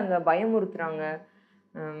 பயந்தாங்க, பயமுறுத்துறாங்க.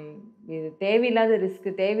 இது தேவையில்லாத ரிஸ்க்,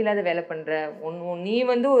 தேவையில்லாத வேலை பண்ணுற நீ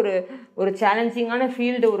வந்து ஒரு சேலஞ்சிங்கான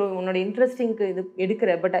ஃபீல்டு, உன்னோட இன்ட்ரெஸ்டிங்க்கு இது எடுக்கிற,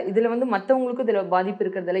 பட் இதில் வந்து மற்றவங்களுக்கும் இதில் பாதிப்பு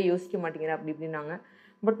இருக்கிறதெல்லாம் யோசிக்க மாட்டேங்கிற அப்படி இப்படின்னாங்க.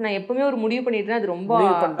 பட் நான் எப்பவுமே ஒரு முடிவு பண்ணிட்டேன்னா அது ரொம்ப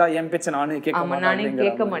நானே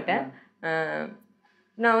கேட்க மாட்டேன்.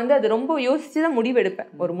 நான் வந்து அது ரொம்ப யோசிச்சு தான் முடிவு எடுப்பேன்.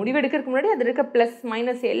 ஒரு முடிவு எடுக்கிறதுக்கு முன்னாடி அதில் இருக்க ப்ளஸ்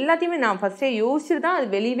மைனஸ் எல்லாத்தையுமே நான் ஃபஸ்ட்டே யோசிச்சுட்டு தான் அது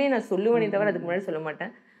வெளியவே நான் சொல்லுவேனே தவிர அதுக்கு முன்னாடி சொல்ல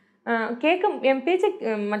மாட்டேன். என் பேச்சை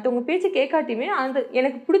மற்றவங்க பேச்சை கேட்காட்டியுமே அந்த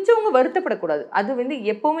எனக்கு பிடிச்சவங்க வருத்தப்படக்கூடாது. அது வந்து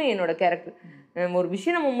எப்போவுமே என்னோட கேரக்டர். ஒரு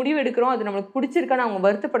விஷயம் நம்ம முடிவு எடுக்கிறோம், அது நம்மளுக்கு பிடிச்சிருக்கான்னு அவங்க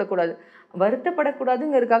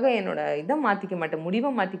வருத்தப்படக்கூடாதுங்கிறதுக்காக என்னோட இதை மாற்றிக்க மாட்டேன்,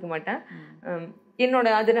 முடிவை மாற்றிக்க மாட்டேன். என்னோட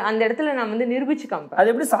அந்த இடத்துல நான் வந்து நிரூபிச்சு காமிப்பேன்.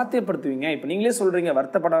 அது எப்படி சாத்தியப்படுத்துவீங்க? இப்போ நீங்களே சொல்றீங்க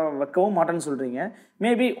வருத்தப்பட வைக்கவும் மாட்டேன்னு சொல்றீங்க.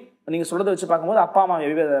 மேபி நீங்க சொல்றதை வச்சு பார்க்கும்போது அப்பா அம்மா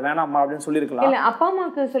வேணாம்மா அப்படின்னு சொல்லியிருக்கலாம். இல்லை, அப்பா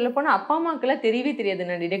அம்மாவுக்கு சொல்ல போனால் அப்பா அம்மாவுக்குலாம் தெரியவே தெரியாது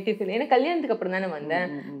நான் டிடெக்டிவ் ஃபீல்டு. ஏன்னா கல்யாணத்துக்கு அப்புறம் தானே வந்தேன்,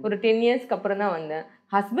 ஒரு 10 yearsக்கு அப்புறம் தான் வந்தேன்.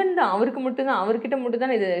 ஹஸ்பண்ட் தான், அவர்கிட்ட மட்டும்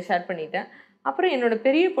தான் இதை ஷேர் பண்ணிட்டேன். அப்புறம் என்னோட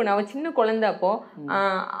பெரிய பொண்ணு, அவள் சின்ன குழந்தை, அப்போ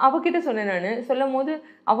அவகிட்ட சொன்னேன். நான் சொல்லும் போது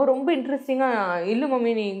அவள் ரொம்ப இன்ட்ரெஸ்டிங்காக, இல்லை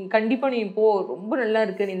மம்மி நீ கண்டிப்பாக நீ போ, ரொம்ப நல்லா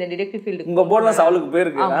இருக்கு நீ இந்த டிடெக்டிவ் ஃபீல்டுக்கு.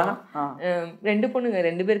 ஆமாம், 2 பொண்ணுங்க,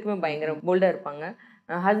 2 பேருக்குமே பயங்கர போல்டாக இருப்பாங்க.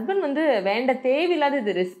 ஹஸ்பண்ட் வந்து வேண்ட தேவையில்லாத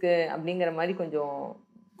இது ரிஸ்க்கு அப்படிங்கிற மாதிரி கொஞ்சம்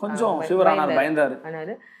பயந்தாரு.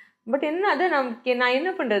 பட் என்ன அதை நான் என்ன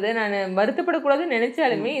பண்ணுறது, நான் வருத்தப்படக்கூடாதுன்னு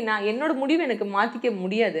நினச்சாலுமே நான் என்னோட முடிவை எனக்கு மாற்றிக்க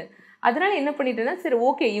முடியாது. அதனால என்ன பண்ணிட்டேன்னா, சரி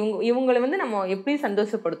ஓகே இவங்களை வந்து நம்ம எப்படி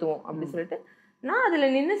சந்தோஷப்படுத்துவோம் அப்படின்னு சொல்லிட்டு நான் அதுல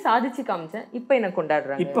நின்று சாதிச்சு காமிச்சேன். இப்போ என்ன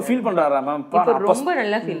கொண்டாடுறாங்க, இப்போ ஃபீல் பண்றாரா மேம்? இப்போ ரொம்ப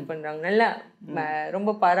நல்லா ஃபீல் பண்றாங்க, நல்லா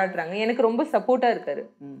ரொம்ப பாராட்டுறாங்க, எனக்கு ரொம்ப சப்போர்ட்டா இருக்காரு.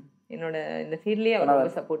 என்னோட இந்த ஃபீல்ட்லேயே அவர்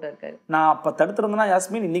ரொம்ப சப்போர்ட்டாக இருக்காரு. நான் அப்போ தடுத்துருந்தேன்னா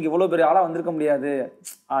யாஸ்மின் இன்னைக்கு இவ்வளோ பெரிய ஆளாக வந்திருக்க முடியாது,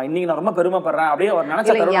 இன்னைக்கு நான் ரொம்ப பெருமைப்படுறேன் அப்படியே அவர்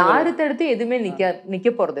நினைச்சா. யாரு தடுத்து எதுவுமே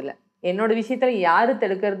நிக்க போறது இல்ல. என்னோட விஷயத்துல யாரு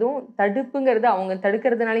தடுக்கிறதும் தடுப்புங்கிறது அவங்க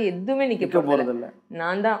தடுக்கிறதுனால எதுவுமே நிக்க போறது இல்ல.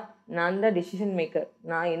 நான் தான் டிசிஷன் மேக்கர்.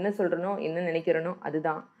 நான் என்ன சொல்றேனோ என்ன நினைக்கிறேனோ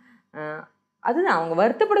அதுதான். அவங்க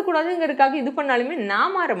வருத்தப்படக்கூடாதுங்கிறதுக்காக இது பண்ணாலுமே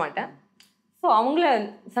நான் மாற மாட்டேன். ஸோ அவங்கள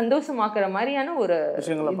சந்தோஷமாக்குற மாதிரியான ஒரு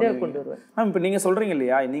இதை கொண்டு வருவேன். இப்போ நீங்கள் சொல்கிறீங்க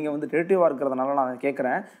இல்லையா, நீங்கள் வந்து கிரியேட்டிவாக இருக்கிறதுனால நான்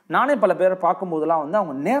கேட்குறேன். நானே பல பேரை பார்க்கும்போதெல்லாம் வந்து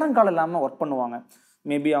அவங்க நேரங்காலம் இல்லாமல் ஒர்க் பண்ணுவாங்க.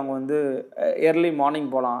 மேபி அவங்க வந்து ஏர்லி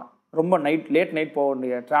மார்னிங் போகலாம், ரொம்ப லேட் நைட் போக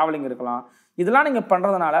வேண்டிய ட்ராவலிங் இருக்கலாம். இதெல்லாம் நீங்கள்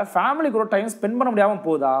பண்ணுறதுனால ஃபேமிலி கூட டைம் ஸ்பெண்ட் பண்ண முடியாமல்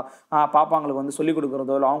போதா? பாப்பாங்களுக்கு வந்து சொல்லிக்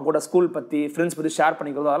கொடுக்குறதோ இல்லை அவங்க கூட ஸ்கூல் பற்றி ஃப்ரெண்ட்ஸ் பற்றி ஷேர்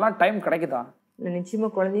பண்ணிக்கிறதோ அதெல்லாம் டைம் கிடைக்குதா?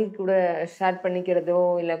 நிச்சயமாக குழந்தைங்க கூட ஷேர் பண்ணிக்கிறதோ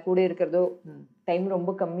இல்லை கூட இருக்கிறதோ டைம்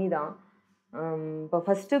ரொம்ப கம்மி தான். இப்போ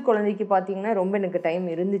ஃபஸ்ட்டு குழந்தைக்கு பார்த்தீங்கன்னா ரொம்ப எனக்கு டைம்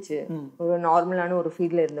இருந்துச்சு, ஒரு நார்மலான ஒரு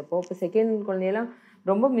ஃபீல்டில் இருந்தப்போ. இப்போ செகண்ட் குழந்தையெல்லாம்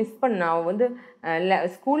ரொம்ப மிஸ் பண்ணேன். அவள் வந்து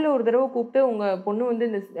ஸ்கூலில் ஒரு தடவை கூப்பிட்டு உங்கள் பொண்ணு வந்து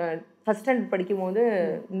இந்த ஃபஸ்ட் ஸ்டாண்டர்ட் படிக்கும் போது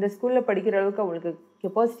இந்த ஸ்கூலில் படிக்கிற அளவுக்கு அவளுக்கு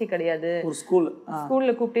கெப்பாசிட்டி கிடையாது,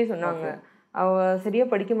 ஸ்கூலில் கூப்பிட்டே சொன்னாங்க. அவள்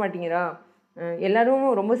சரியாக படிக்க மாட்டேங்கிறா, எல்லாரும்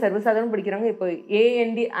ரொம்ப சர்வசாதாரணம் படிக்கிறாங்க, இப்போ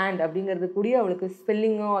ஏஎன்டி அண்ட் அப்படிங்கிறது கூட அவளுக்கு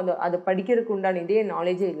ஸ்பெல்லிங்கோ அதை படிக்கிறதுக்கு உண்டான இதே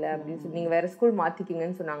நாலேஜே இல்லை அப்படின்னு சொல்லி நீங்கள் வேறு ஸ்கூல்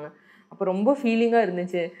மாற்றிக்கிங்கன்னு சொன்னாங்க. அப்போ ரொம்ப ஃபீலிங்காக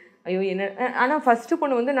இருந்துச்சு. ஐயோ என்ன, ஆனால் ஃபஸ்ட்டு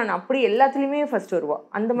பொண்ணு வந்து நான் அப்படி எல்லாத்துலேயுமே ஃபஸ்ட் வருவாள்,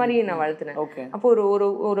 அந்த மாதிரி நான் வளர்த்துனேன். அப்போ ஒரு ஒரு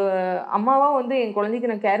ஒரு அம்மாவாக வந்து என்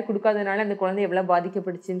குழந்தைக்கு நான் கேர் கொடுக்காதனால அந்த குழந்தை எவ்வளோ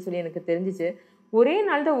பாதிக்கப்படுச்சுன்னு சொல்லி எனக்கு தெரிஞ்சிச்சு. ஒரே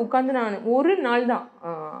நாள் தான் உட்காந்து நான் ஒரு நாள் தான்,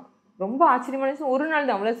 ரொம்ப ஆச்சரியமான விஷயம், ஒரு நாள்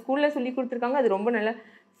தான் அவளை ஸ்கூலில் சொல்லி கொடுத்துருக்காங்க, அது ரொம்ப நல்ல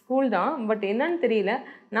ஸ்கூல் தான். பட் என்னன்னு தெரியல,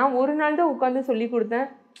 நான் ஒரு நாள் தான் உட்காந்து சொல்லி கொடுத்தேன்.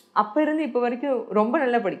 அப்போ இருந்து இப்போ வரைக்கும் ரொம்ப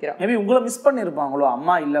நல்லா படிக்கிறான். மேபி உங்களை மிஸ் பண்ணியிருப்பாங்களோ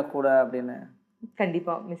அம்மா இல்லை கூட அப்படின்னு?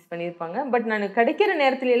 கண்டிப்பாக மிஸ் பண்ணியிருப்பாங்க. பட் நான் கிடைக்கிற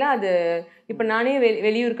நேரத்துலலாம் அது இப்போ நானே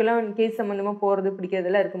வெளியூருக்கெல்லாம் கேஸ் சம்மந்தமாக போகிறது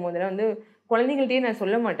பிடிக்கிறதெல்லாம் இருக்கும் போதெல்லாம் வந்து குழந்தைங்கள்ட்டே நான்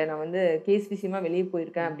சொல்ல மாட்டேன், நான் வந்து கேஸ் விஷயமா வெளியே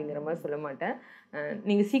போயிருக்கேன் அப்படிங்கிற மாதிரி சொல்ல மாட்டேன்.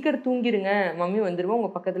 நீங்கள் சீக்கிரம் தூங்கிடுங்க, மம்மி வந்துடுவோம்,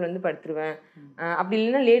 உங்கள் பக்கத்தில் வந்து படுத்துருவேன், அப்படி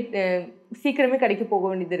இல்லைன்னா சீக்கிரமே கடைக்கு போக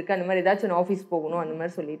வேண்டியது இருக்குது, அந்த மாதிரி ஏதாச்சும் நான் ஆஃபீஸ் போகணும் அந்த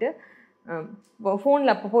மாதிரி சொல்லிவிட்டு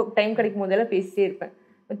ஃபோனில் அப்பப்போ டைம் கிடைக்கும் போதெல்லாம் பேசிட்டே இருப்பேன்.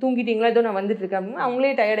 தூங்கிட்டீங்களா, ஏதோ நான் வந்துட்டுருக்கேன் அப்படின்னா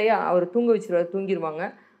அவங்களே டயர்டையாக அவர் தூங்க வச்சுருவார், தூங்கிடுவாங்க.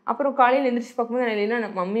 அப்புறம் காலையில் எழுந்திரிச்சு பார்க்கும்போது நான் இல்லைன்னா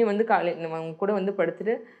மம்மி வந்து அவங்க கூட வந்து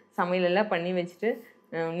படுத்துட்டு சமையலெல்லாம் பண்ணி வச்சுட்டு,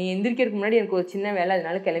 நீ எந்திரிக்கிறதுக்கு முன்னாடி எனக்கு ஒரு சின்ன வேலை,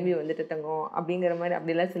 அதனால கிளம்பி வந்துட்டு தங்கும் அப்படிங்கிற மாதிரி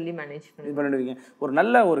அப்படிலாம் சொல்லி மேனேஜ் பண்ணிடுவீங்க. ஒரு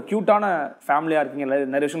நல்ல ஒரு க்யூட்டான ஃபேமிலியாக இருக்கீங்க,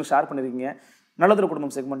 நிறைய விஷயங்கள் ஷேர் பண்ணியிருக்கீங்க. நல்லதொரு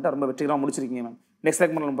குடும்பம் செக்மெண்ட்டை ரொம்ப வெற்றிகரமாக முடிச்சிருக்கீங்க மேம். நெக்ஸ்ட்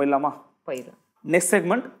செக்மெண்ட் நம்ம போயிடலாமா? போயிடலாம். Next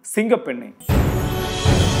segment சிங்கப்பெண்ணை.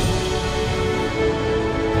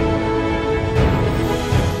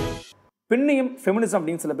 பெண்ணையும் ஃபெமினிசம்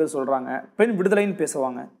அப்படின்னு சில பேர் சொல்கிறாங்க, பெண் விடுதலைன்னு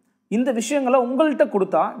பேசுவாங்க. இந்த விஷயங்களை உங்கள்கிட்ட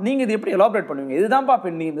கொடுத்தா நீங்கள் இது எப்படி எலாபரேட் பண்ணுவீங்க? இதுதான்ப்பா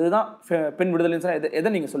பெண்ணியம், இதுதான் பெண் விடுதலைன்னு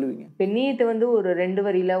எதை நீங்கள் சொல்லுவீங்க? பெண்ணியத்தை வந்து ஒரு 2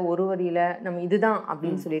 வரியில் 1 வரியில் நம்ம இதுதான்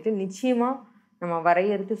அப்படின்னு சொல்லிட்டு நிச்சயமாக நம்ம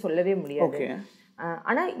வரையறுத்து சொல்லவே முடியாது.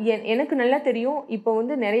 ஆனால் எனக்கு நல்லா தெரியும், இப்போ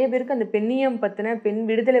வந்து நிறைய பேருக்கு அந்த பெண்ணியம் பற்றின பெண்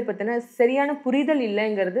விடுதலை பற்றின சரியான புரிதல்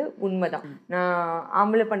இல்லைங்கிறது உண்மைதான். நான்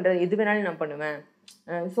ஆம்பளை பண்ணுறது எது வேணாலும் நான் பண்ணுவேன்,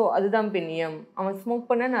 ஸோ அதுதான் பெண்ணியம். அவன் ஸ்மோக்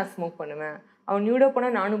பண்ண நான் ஸ்மோக் பண்ணுவேன், அவன் நியூடோ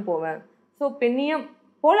போனால் நானும் போவேன். ஸோ பெண்ணியம்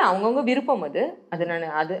போல் அவங்கவுங்க விருப்பம், அது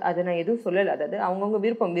நான் எதுவும் சொல்லலை. அதாவது அவங்கவுங்க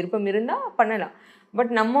விருப்பம் இருந்தால் பண்ணலாம்.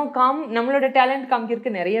 பட் நம்மளோட டேலண்ட்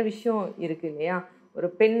காமிக்கிறதுக்கு நிறைய விஷயம் இருக்குது இல்லையா? ஒரு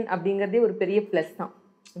பெண் அப்படிங்கிறதே ஒரு பெரிய ப்ளஸ் தான்.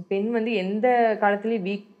 பெண் வந்து எந்த காலத்துலேயும்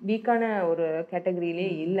வீக்கான ஒரு கேட்டகரியிலே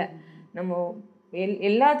இல்லை. நம்ம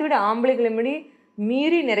எல்லாத்த விட ஆம்பளைகளை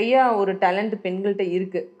மீறி நிறையா ஒரு டேலண்ட் பெண்கள்கிட்ட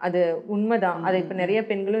இருக்குது, அது உண்மைதான். அதை இப்போ நிறைய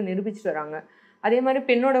பெண்களும் நிரூபிச்சுட்டு வராங்க. அதே மாதிரி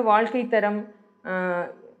பெண்ணோட வாழ்க்கை தரம்,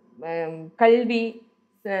 கல்வி,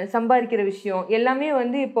 சம்பாதிக்கிற விஷயம் எல்லாமே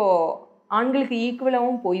வந்து இப்போது ஆண்களுக்கு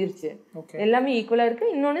ஈக்குவலாகவும் போயிருச்சு. எல்லாமே ஈக்குவலாக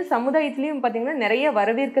இருக்குது. இன்னொன்று சமுதாயத்துலேயும் பார்த்திங்கன்னா நிறைய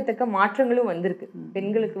வரவேற்கத்தக்க மாற்றங்களும் வந்திருக்கு.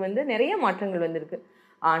 பெண்களுக்கு வந்து நிறைய மாற்றங்கள் வந்திருக்கு.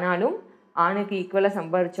 ஆனாலும் ஆணுக்கு ஈக்குவலாக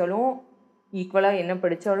சம்பாதிச்சாலும், ஈக்குவலாக என்ன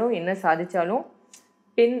படித்தாலும், என்ன சாதித்தாலும்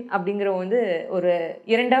பெண் அப்படிங்கிற வந்து ஒரு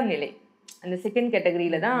 2ஆம் நிலை, அந்த செகண்ட்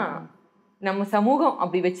கேட்டகரியில் தான் நம்ம சமூகம்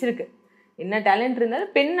அப்படி வச்சிருக்கு. என்ன டேலண்ட்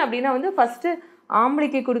இருந்தாலும் பெண் அப்படின்னா வந்து ஃபஸ்ட்டு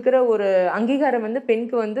ஆம்பளைக்கு கொடுக்குற ஒரு அங்கீகாரம் வந்து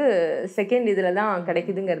பெண்ணுக்கு வந்து செகண்ட் இதில் தான்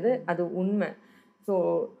கிடைக்குதுங்கிறது அது உண்மை. ஸோ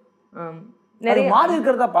நிறைய மாறி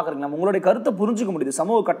இருக்கிறதா பார்க்குறீங்க. உங்களுடைய கருத்தை புரிஞ்சுக்க முடியுது,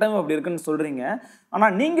 சமூக கட்டமைப்பு அப்படி இருக்குன்னு சொல்கிறீங்க.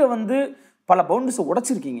 ஆனால் நீங்கள் வந்து பல பவுண்டரிஸை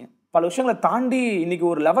உடைச்சிருக்கீங்க, பல விஷயங்களை தாண்டி இன்னைக்கு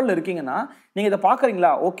ஒரு லெவலில் இருக்கீங்கன்னா நீங்கள் இதை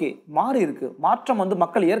பார்க்குறீங்களா? ஓகே, மாறி இருக்கு, மாற்றம் வந்து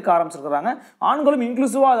மக்கள் ஏற்க ஆரம்பிச்சிருக்கிறாங்க, ஆண்களும்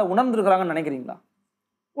இன்க்ளூசிவாக அதை உணர்ந்துருக்கிறாங்கன்னு நினைக்கிறீங்களா?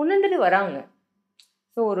 உணர்ந்துட்டு வராங்க.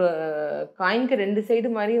 ஸோ ஒரு காயின்க்கு 2 சைடு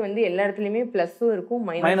மாதிரி வந்து எல்லா இடத்துலையுமே ப்ளஸ்ஸும் இருக்கும்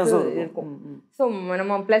மைனஸும் இருக்கும். ஸோ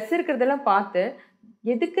நம்ம ப்ளஸ் இருக்கிறதெல்லாம் பார்த்து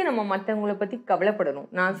எதுக்கு நம்ம மற்றவங்கள பற்றி கவலைப்படணும்?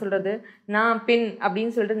 நான் சொல்கிறது, நான் பெண்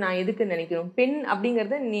அப்படின்னு சொல்லிட்டு நான் எதுக்கு நினைக்கணும்? பெண்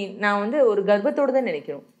அப்படிங்கிறத நான் வந்து ஒரு கர்வத்தோடு தான்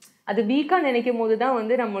நினைக்கணும். அது வீக்காக நினைக்கும் போது தான்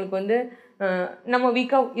வந்து நம்மளுக்கு வந்து நம்ம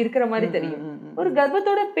வீக்காக இருக்கிற மாதிரி தெரியும். ஒரு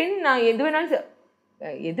கர்வத்தோட பெண் நான் எது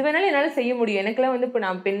வேணாலும் என்னால் செய்ய முடியும். எனக்கெல்லாம் வந்து இப்போ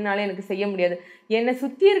நான் பெண்ணால எனக்கு செய்ய முடியாது. என்னை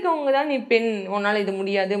சுற்றி இருக்கவங்க தான் நீ பெண், உன்னால் இது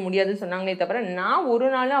முடியாதுன்னு சொன்னாங்களே தவிர நான் ஒரு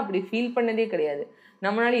நாளும் அப்படி ஃபீல் பண்ணதே கிடையாது.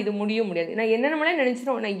 நம்மளால இது முடியாது. நான் என்னென்னமோ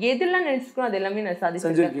நினைச்சிருக்கோம், நான் எதெல்லாம் நினைச்சிருக்கோம் அது எல்லாமே நான்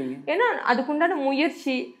சாதிச்சிருக்கேன். ஏன்னா அதுக்குண்டான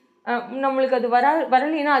முயற்சி, நம்மளுக்கு அது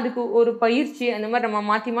வரலைன்னா அதுக்கு ஒரு பயிற்சி, அந்த மாதிரி நம்ம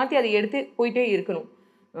மாற்றி அதை எடுத்து போயிட்டே இருக்கணும்.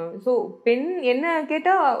 ஸோ பெண் என்ன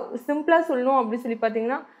கேட்டால் சிம்பிளாக சொல்லணும் அப்படின்னு சொல்லி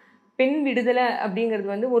பார்த்தீங்கன்னா, பெண் விடுதலை அப்படிங்கிறது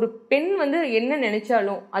வந்து ஒரு பெண் வந்து என்ன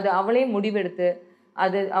நினைச்சாலும் அது அவளே முடிவெடுத்து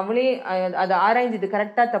அவளே அதை ஆராய்ஞ்சு இது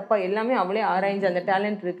கரெக்டாக தப்பா எல்லாமே அவளே ஆராய்ஞ்சு அந்த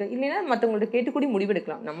டேலண்ட் இருக்கு. இல்லைன்னா மற்றவங்கள்ட்ட கேட்டுக்கூடி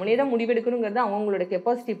முடிவெடுக்கலாம். நம்மளே தான் முடிவெடுக்கணுங்கிறது அவங்களோட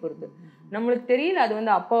கெப்பாசிட்டி பொறுத்து. நம்மளுக்கு தெரியல அது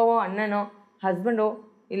வந்து அப்பாவோ அண்ணனோ ஹஸ்பண்டோ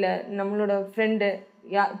இல்லை நம்மளோட ஃப்ரெண்டு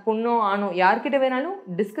பொண்ணோ ஆணோ யார்கிட்ட வேணாலும்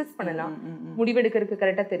டிஸ்கஸ் பண்ணலாம். முடிவெடுக்கிறதுக்கு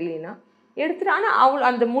கரெக்டாக தெரியலன்னா எடுத்துட்டு, ஆனால்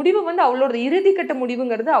அந்த முடிவு வந்து அவளோட இறுதிக்கட்ட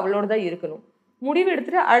முடிவுங்கிறது அவளோட தான் இருக்கணும். முடிவு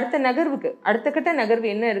எடுத்துட்டு அடுத்த கட்ட நகர்வு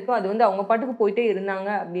என்ன இருக்கோ அது வந்து அவங்க பாட்டுக்கு போயிட்டே இருந்தாங்க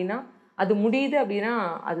அப்படின்னா அது முடியுது. அப்படின்னா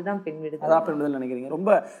அதுதான் பெண் விடுதலை. அதான் பெண் விடுதலை நினைக்கிறீங்க. ரொம்ப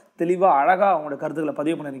தெளிவாக அழகாக அவங்களோட கருத்துக்களை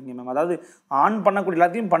பதிவு பண்ணியிருக்கீங்க மேம். அதாவது ஆண் பண்ணக்கூடிய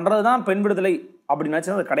எல்லாத்தையும் பண்ணுறது தான் பெண் விடுதலை அப்படி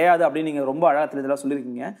நினச்சா அது கிடையாது அப்படின்னு நீங்கள் ரொம்ப அழகாக தெளிவாக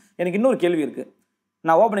சொல்லியிருக்கீங்க. எனக்கு இன்னொரு கேள்வி இருக்குது.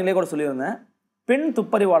 நான் ஓப்பனிங்லேயே கூட சொல்லியிருந்தேன், பெண்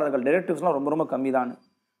துப்பறிவாளர்கள் டிரெக்டிவ்ஸ்லாம் ரொம்ப ரொம்ப கம்மி தான்.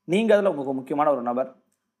 நீங்கள் அதில் உங்களுக்கு முக்கியமான ஒரு நபர்.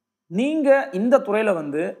 நீங்கள் இந்த துறையில்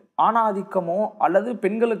வந்து ஆணாதிக்கமோ அல்லது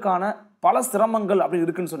பெண்களுக்கான பல சிரமங்கள் அப்படி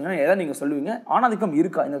இருக்குன்னு சொன்னீங்கன்னா எதை நீங்கள் சொல்லுவீங்க? ஆணாதிக்கம்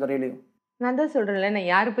இருக்கா இந்த துறையிலையும்? நான் தான் சொல்றேன்ல, நான்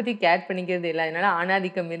யாரை பத்தி கேர் பண்ணிக்கிறது இல்லை. அதனால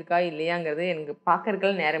ஆணாதிக்கம் இருக்கா இல்லையாங்கிறது எனக்கு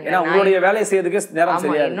பாக்கறதுக்கு நேரம் இல்லை. உங்களுடைய வேலையை செய்யறதுக்கு நேரம்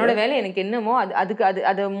சரியா இருக்கு. என்னோட வேலை எனக்கு என்னமோ அதுக்கு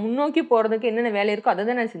அதை முன்னோக்கி போறதுக்கு என்னென்ன வேலை இருக்கோ அதை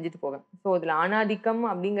தான் நான் செஞ்சுட்டு போவேன். ஸோ அதுல ஆணாதிக்கம்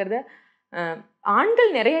அப்படிங்கிறத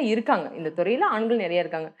ஆண்கள் நிறைய இருக்காங்க, இந்த துறையில ஆண்கள் நிறைய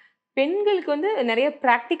இருக்காங்க. பெண்களுக்கு வந்து நிறைய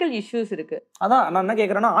ப்ராக்டிக்கல் இஷ்யூஸ் இருக்கு. அதான் நான் என்ன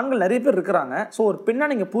கேட்குறேன்னா, ஆண்கள் நிறைய பேர் இருக்கிறாங்க. ஸோ ஒரு பெண்ணா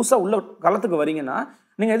நீங்க புதுசா உள்ள களத்துக்கு வரீங்கன்னா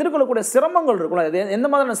நீங்க எதிர்கொள்ளக்கூடிய சிரமங்கள் இருக்கும்ல, எந்த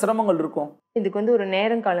மாதிரியான சிரமங்கள் இருக்கும்? இதுக்கு வந்து ஒரு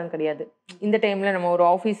நேரம் காலம் கிடையாது. இந்த டைம்ல நம்ம ஒரு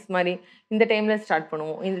ஆஃபீஸ் மாதிரி இந்த டைம்ல ஸ்டார்ட்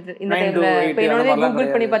பண்ணுவோம். இந்த டைம்ல இப்போ என்னோட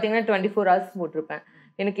கூகுள் பண்ணி பார்த்தீங்கன்னா 24 hours போட்டிருப்பேன்.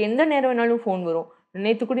 எனக்கு எந்த நேரம் வேணாலும் ஃபோன் வரும்.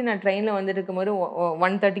 நேற்று கூட நான் ட்ரெயினில் வந்துட்டு இருக்கும்போது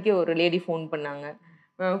 1:30க்கு ஒரு லேடி ஃபோன் பண்ணாங்க.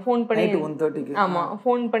 ஃபோன் பண்ணி 1:30 ஆமாம்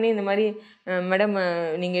ஃபோன் பண்ணி இந்த மாதிரி மேடம்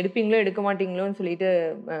நீங்கள் எடுப்பீங்களோ எடுக்க மாட்டீங்களோன்னு சொல்லிட்டு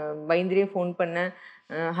பயந்துலேயே ஃபோன் பண்ணேன்.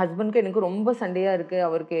 ஹஸ்பண்ட்க்கு எனக்கு ரொம்ப சண்டையாக இருக்குது.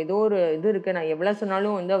 அவருக்கு ஏதோ ஒரு இது இருக்குது. நான் எவ்வளோ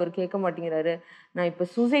சொன்னாலும் வந்து அவர் கேட்க மாட்டேங்கிறாரு. நான் இப்போ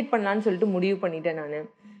சூசைட் பண்ணலான்னு சொல்லிட்டு முடிவு பண்ணிட்டேன். நான்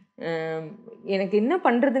எனக்கு என்ன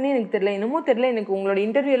பண்ணுறதுன்னே எனக்கு தெரியல. என்னமோ தெரியல. எனக்கு உங்களோட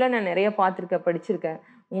இன்டர்வியூலாம் நான் நிறையா பார்த்துருக்கேன், படிச்சிருக்கேன்.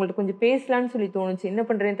 உங்கள்கிட்ட கொஞ்சம் பேசலான்னு சொல்லி தோணுச்சு. என்ன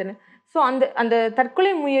பண்ணுறேன்னு தெரியல. ஸோ அந்த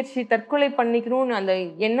தற்கொலை முயற்சி, தற்கொலை பண்ணிக்கணும்னு அந்த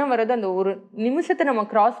எண்ணம் வர்றது அந்த ஒரு நிமிஷத்தை நம்ம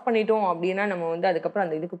கிராஸ் பண்ணிட்டோம் அப்படின்னா நம்ம வந்து அதுக்கப்புறம்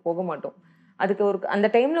அந்த இதுக்கு போக மாட்டோம். அதுக்கு அந்த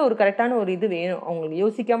டைமில் ஒரு கரெக்டான ஒரு இது வேணும். அவங்களுக்கு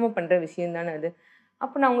யோசிக்காமல் பண்ணுற விஷயம் தானே அது.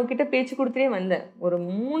 அப்போ நான் உங்ககிட்ட பேச்சு கொடுத்துட்டே வந்தேன். ஒரு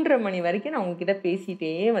 3:30 மணி வரைக்கும் நான் உங்ககிட்ட பேசிகிட்டே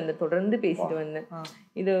வந்தேன், தொடர்ந்து பேசிட்டு வந்தேன்.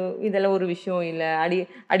 இதெல்லாம் ஒரு விஷயம் இல்லை.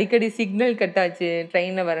 அடிக்கடி சிக்னல் கட் ஆச்சு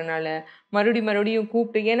ட்ரெயினில் வரனால. மறுபடியும்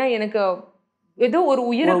கூப்பிட்டு, ஏன்னா எனக்கு ஏதோ ஒரு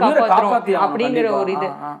உயிரை காப்பாற்றுறோம் அப்படிங்கிற ஒரு இது.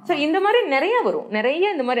 ஸோ இந்த மாதிரி நிறைய வரும்.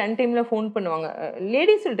 நிறைய இந்த மாதிரி அன்டைமில் ஃபோன் பண்ணுவாங்க.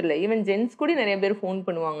 லேடிஸ் சொல்லிட்டு இல்லை, ஈவன் ஜென்ஸ் கூட நிறைய பேர் ஃபோன்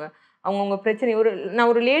பண்ணுவாங்க. அவங்கவுங்க பிரச்சனை.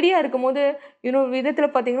 நான் ஒரு லேடியாக இருக்கும் போது இன்னொரு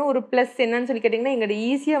விதத்தில் பார்த்தீங்கன்னா ஒரு ப்ளஸ் என்னன்னு சொல்லி கேட்டிங்கன்னா, எங்கள்கிட்ட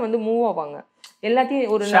ஈஸியாக வந்து மூவ் ஆவாங்க.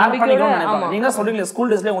 எல்லாத்தையும் ஒரு நம்பிக்கையோட. ஆமாம், நீங்க சொல்றீங்க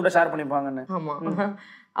ஸ்கூல் டேஸ்ல உங்கள்கிட்ட ஷேர் பண்ணிப்பாங்கன்னு. ஆமாம்.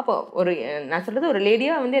 அப்போ நான் சொல்கிறது ஒரு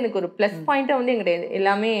லேடியாக வந்து எனக்கு ஒரு ப்ளஸ் பாயிண்ட்டாக வந்து எங்கிட்ட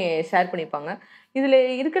எல்லாமே ஷேர் பண்ணிப்பாங்க. இதில்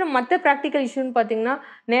இருக்கிற மற்ற ப்ராக்டிக்கல் இஷ்யூன்னு பார்த்தீங்கன்னா,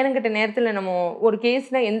 நேரங்கிட்ட நேரத்தில் நம்ம ஒரு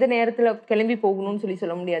கேஸ்னால் எந்த நேரத்தில் கிளம்பி போகணும்னு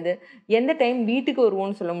சொல்ல முடியாது. எந்த டைம் வீட்டுக்கு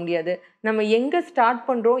வருவோம்னு சொல்ல முடியாது. நம்ம எங்கே ஸ்டார்ட்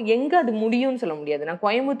பண்ணுறோம், எங்கே அது முடியும்னு சொல்ல முடியாது. நான்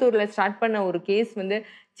கோயம்புத்தூரில் ஸ்டார்ட் பண்ண ஒரு கேஸ் வந்து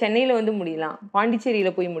சென்னையில் வந்து முடியலாம்,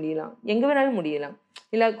 பாண்டிச்சேரியில் போய் முடியலாம், எங்கே வேணாலும் முடியலாம்.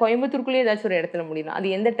 இல்லை கோயம்புத்தூருக்குள்ளேயே ஏதாச்சும் ஒரு இடத்துல முடியலாம். அது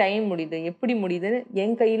எந்த டைம் முடியுது, எப்படி முடியுதுன்னு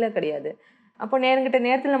என் கையில் கிடையாது. அப்போ நேரங்கிட்ட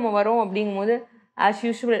நேரத்தில் நம்ம வரோம் அப்படிங்கும்போது ஆஸ்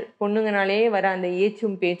யூஷுவல் பொண்ணுங்கனாலே வர அந்த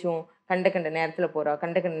ஏச்சும் பேச்சும், கண்ட நேரத்தில் போகிறா,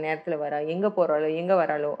 கண்ட நேரத்தில் வரா, எங்கே போகிறாளோ எங்கே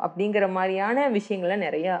வராளோ அப்படிங்கிற மாதிரியான விஷயங்களை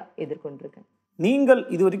நிறையா எதிர்கொண்டிருக்கேன். நீங்கள்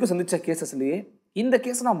இது வரைக்கும் சந்தித்த கேசஸ்லேயே இந்த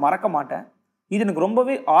கேஸை நான் மறக்க மாட்டேன், இது எனக்கு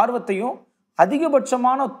ரொம்பவே ஆர்வத்தையும்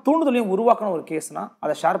அதிகபட்சமான தூண்டுதலையும் உருவாக்கின ஒரு கேஸ்னா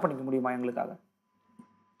அதை ஷேர் பண்ணிக்க முடியுமா எங்களுக்காக?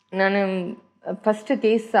 நான் ஃபஸ்ட்டு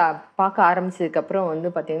கேஸ் பார்க்க ஆரம்பிச்சதுக்கப்புறம் வந்து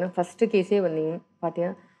பார்த்தீங்கன்னா, ஃபஸ்ட்டு கேஸே வந்தீங்க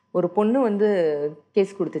பார்த்தீங்கன்னா, ஒரு பொண்ணு வந்து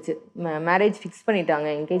கேஸ் கொடுத்துச்சு. மேரேஜ் ஃபிக்ஸ் பண்ணிட்டாங்க,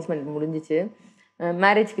 என்கேஜ்மெண்ட் முடிஞ்சிச்சு.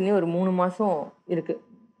 மேரேஜ்க்கு இன்னும் ஒரு 3 மாதம் இருக்குது.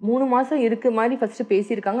 3 மாதம் இருக்குது மாதிரி ஃபஸ்ட்டு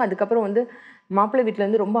பேசியிருக்காங்க. அதுக்கப்புறம் வந்து மாப்பிள்ளை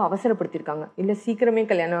வீட்டிலேருந்து ரொம்ப அவசரப்படுத்தியிருக்காங்க. இல்லை சீக்கிரமே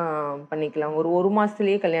கல்யாணம் பண்ணிக்கலாம், ஒரு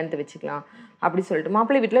மாதத்துலேயே கல்யாணத்தை வச்சுக்கலாம் அப்படி சொல்லிட்டு.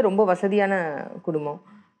 மாப்பிள்ளை வீட்டில் ரொம்ப வசதியான குடும்பம்.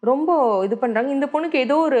 ரொம்ப இது பண்ணுறாங்க. இந்த பொண்ணுக்கு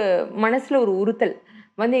ஏதோ ஒரு மனசில் ஒரு உறுத்தல்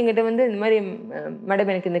வந்து எங்கிட்ட வந்து இந்த மாதிரி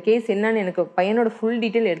மேடம் எனக்கு இந்த கேஸ் என்னன்னு எனக்கு பையனோட ஃபுல்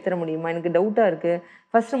டீட்டெயில் எடுத்துட முடியுமா, எனக்கு டவுட்டாக இருக்குது.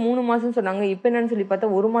 ஃபஸ்ட்டு 3 மாதம் சொன்னாங்க, இப்போ என்னன்னு சொல்லி பார்த்தா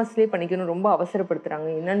 1 மாதத்துலேயே பண்ணிக்கணும், ரொம்ப அவசரப்படுத்துகிறாங்க,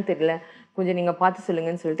 என்னன்னு தெரியல, கொஞ்சம் நீங்கள் பார்த்து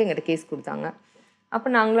சொல்லுங்கன்னு சொல்லிட்டு எங்கிட்ட கேஸ் கொடுத்தாங்க. அப்போ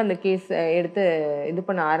நாங்களும் அந்த கேஸ் எடுத்து இது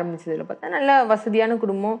பண்ண ஆரம்பிச்சதில் பார்த்தா நல்லா வசதியான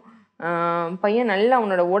குடும்பம். பையன் நல்லா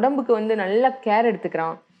அவனோட உடம்புக்கு வந்து நல்லா கேர்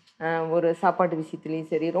எடுத்துக்கிறான். ஒரு சாப்பாட்டு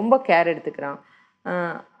விஷயத்துலேயும் சரி ரொம்ப கேர் எடுத்துக்கிறான்.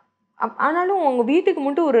 ஆனாலும் அவங்க வீட்டுக்கு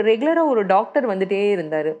மட்டும் ஒரு ரெகுலராக ஒரு டாக்டர் வந்துட்டே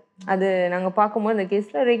இருந்தார். அது நாங்கள் பார்க்கும்போது அந்த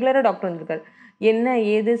கேஸில் ரெகுலராக டாக்டர் வந்திருக்காரு. என்ன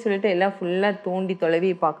ஏது சொல்லிட்டு எல்லாம் ஃபுல்லாக தோண்டி தொலைவி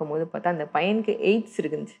பார்க்கும்போது பார்த்தா அந்த பையனுக்கு எய்ட்ஸ்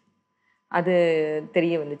இருந்துச்சு. அது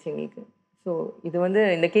தெரிய வந்துச்சு எங்களுக்கு. ஸோ இது வந்து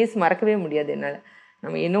இந்த கேஸ் மறக்கவே முடியாது என்னால்.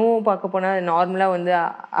 நம்ம என்னவோ பார்க்க போனால் நார்மலாக வந்து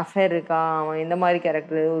அஃபேர் இருக்கா, அவன் எந்த மாதிரி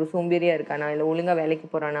கேரக்டர், ஒரு சோம்பேறியாக இருக்கானா, இல்லை ஒழுங்காக வேலைக்கு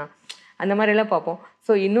போகிறானா, அந்த மாதிரிலாம் பார்ப்போம்.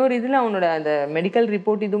 ஸோ இன்னொரு இதில் அவனோட அந்த மெடிக்கல்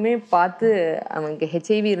ரிப்போர்ட் இதுவுமே பார்த்து அவனுக்கு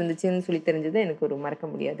ஹெச்ஐவி இருந்துச்சுன்னு சொல்லி தெரிஞ்சது எனக்கு ஒரு மறக்க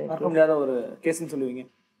முடியாத ஒரு கேஸ்ன்னு சொல்லுவீங்க.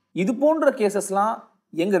 இது போன்ற கேசஸ்லாம்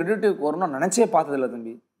எங்கள் ரிலேட்டிவ்க்கு வரும்னு நினச்சே பார்த்ததில்ல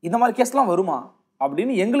தம்பி. இந்த மாதிரி கேஸ்லாம் வருமா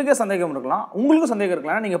அப்படின்னு எங்களுக்கே சந்தேகம் இருக்கலாம், உங்களுக்கும் சந்தேகம்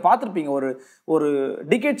இருக்கலாம். ஏன்னா நீங்கள் பார்த்துருப்பீங்க, ஒரு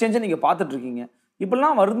டிகேட் சேஞ்சை நீங்கள் பார்த்துட்ருக்கீங்க.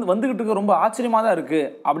 இப்படிலாம் வந்துக்கிட்டு இருக்க ரொம்ப ஆச்சரியமாக தான் இருக்குது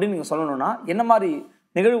அப்படின்னு நீங்கள் சொல்லணும்னா என்ன மாதிரி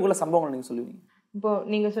நிகழ்வுகளை சம்பவங்களை நீங்கள் சொல்லுவீங்க? இப்போ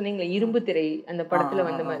நீங்கள் சொன்னீங்களே இரும்பு திரை அந்த படத்தில்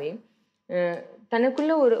வந்த மாதிரி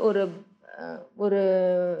தனக்குள்ள ஒரு ஒரு ஒரு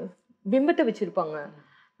பிம்பத்தை வச்சுருப்பாங்க.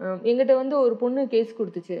 எங்கிட்ட வந்து ஒரு பொண்ணு கேஸ்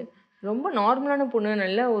கொடுத்துச்சு. ரொம்ப நார்மலான பொண்ணு,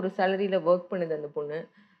 நல்ல ஒரு சேலரியில் ஒர்க் பண்ணுது அந்த பொண்ணு.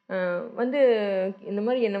 வந்து இந்த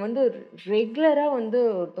மாதிரி என்னை வந்து ரெகுலராக வந்து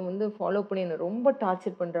ஒருத்தன் வந்து ஃபாலோ பண்ணி என்னை ரொம்ப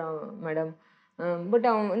டார்ச்சர் பண்ணுறான் மேடம். பட்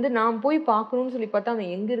அவன் வந்து நான் போய் பார்க்கணுன்னு சொல்லி பார்த்தா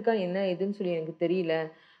அவன் எங்கே இருக்கான் என்ன ஏதுன்னு சொல்லி எனக்கு தெரியல.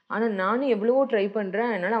 ஆனால் நானும் எவ்வளவோ ட்ரை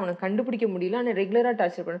பண்ணுறேன், என்னால் அவனை கண்டுபிடிக்க முடியல. ஆனால் ரெகுலராக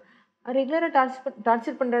டார்ச்சர் பண்ணுறேன். ரெகுலராக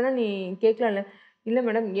டார்ச்சர் பண்ணுறான்னா நீ கேட்கலாம்ல. இல்லை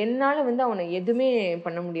மேடம், என்னால் வந்து அவனை எதுவுமே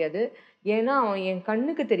பண்ண முடியாது. ஏன்னா அவன் என்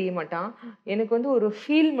கண்ணுக்கு தெரிய மாட்டான். எனக்கு வந்து ஒரு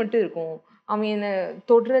ஃபீல் மட்டும் இருக்கும். அவன் என்னை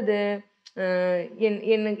தொடுறது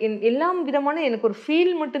எல்லா விதமான எனக்கு ஒரு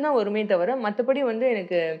ஃபீல் மட்டும்தான் வருமே தவிர மற்றபடி வந்து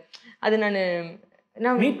எனக்கு அது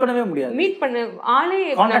நான் மீட் பண்ணவே முடியாது. மீட் பண்ண ஆளே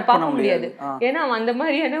நான் பார்க்க முடியாது. ஏன்னா அவன் அந்த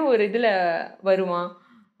மாதிரியான ஒரு இதில் வருவான்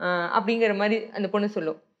அப்படிங்கிற மாதிரி அந்த பொண்ணு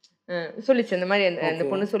சொல்லிச்சு. அந்த மாதிரி அந்த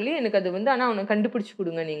பொண்ணு சொல்லி எனக்கு அது வந்து ஆனால் அவனை கண்டுபிடிச்சி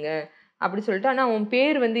கொடுங்க நீங்கள் அப்படி சொல்லிட்டு. ஆனால் அவன்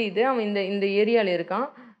பேர் வந்து இது, அவன் இந்த ஏரியாவில் இருக்கான்,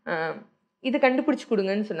 இதை கண்டுபிடிச்சி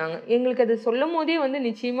கொடுங்கன்னு சொன்னாங்க. எங்களுக்கு அது சொல்லும் போதே வந்து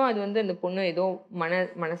நிச்சயமா அது வந்து அந்த பொண்ணு ஏதோ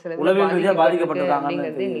மனசளவில்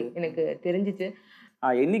அப்படிங்கிறது எனக்கு தெரிஞ்சிச்சு.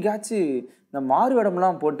 என்னைக்காச்சும் இந்த மாறு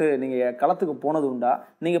வேடம்லாம் போட்டு நீங்கள் களத்துக்கு போனது உண்டா?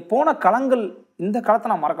 நீங்கள் போன களங்கள், இந்த களத்தை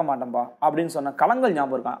நான் மறக்க மாட்டேன்பா அப்படின்னு சொன்ன களங்கள்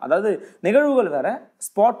ஞாபகம் இருக்கா? அதாவது நிகழ்வுகள் வேற,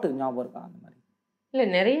 ஸ்பாட்டு ஞாபகம் இருக்கா? அந்த மாதிரி இல்லை,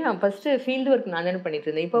 நிறையா ஃபஸ்ட்டு ஃபீல்டு ஒர்க் நான் தானே பண்ணிட்டு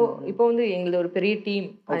இருந்தேன். இப்போ வந்து எங்களது ஒரு பெரிய டீம்,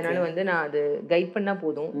 அதனால வந்து நான் அது கைட் பண்ணால்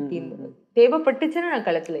போதும். டீம் தேவைப்பட்டுச்சுன்னா நான்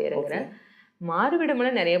களத்தில் இறங்குறேன்.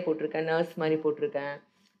 மாறுவிடமெல்லாம் நிறைய போட்டிருக்கேன், நர்ஸ் மாதிரி போட்டிருக்கேன்.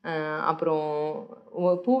 அப்புறம்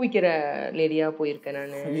பூ விற்கிற லேடியா போயிருக்கேன்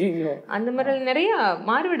நான். அந்த மாதிரி நிறைய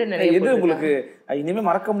மாறுவிடம் நிறைய. எது உங்களுக்கு இனிமேல்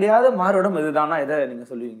மறக்க முடியாத மாறுவிடம் இதுதானா எதை நீங்கள்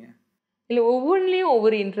சொல்லுவீங்க? இல்லை, ஒவ்வொன்றிலையும்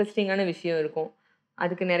ஒவ்வொரு இன்ட்ரெஸ்டிங்கான விஷயம் இருக்கும்.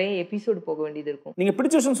 அதுக்கு நிறைய எபிசோடு போக வேண்டியது இருக்கும். நீங்கள்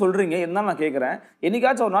பிடிச்ச விஷயம் சொல்கிறீங்க, என்ன நான் கேட்குறேன்,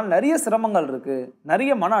 என்னைக்காச்சும் ஒரு நாள் நிறைய சிரமங்கள் இருக்குது,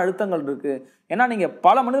 நிறைய மன அழுத்தங்கள் இருக்குது, ஏன்னா நீங்கள்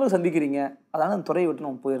பல மனிதர்கள் சந்திக்கிறீங்க, அதனால் அந்த துறையை விட்டு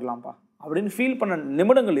நம்ம போயிடலாம்ப்பா அப்படின்னு ஃபீல் பண்ண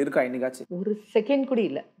நிமிடங்கள் இருக்கா என்னைக்காச்சும்? ஒரு செகண்ட் கூட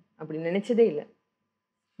இல்லை, அப்படி நினச்சதே இல்லை.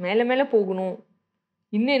 மேலே மேலே போகணும்,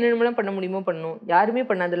 இன்னும் என்னென்னலாம் பண்ண முடியுமோ பண்ணணும், யாருமே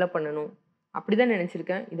பண்ணாதெல்லாம் பண்ணணும், அப்படி தான்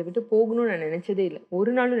நினச்சிருக்கேன். இதை விட்டு போகணும்னு நான் நினச்சதே இல்லை,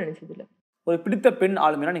 ஒரு நாளும் நினச்சதில்லை. ஒரு பிடித்த பெண்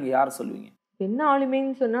ஆளுமைனா நீங்கள் யாரை சொல்லுவீங்க? பெண்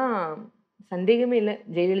ஆளுமைன்னு சொன்னால் சந்தேகமே இல்லை,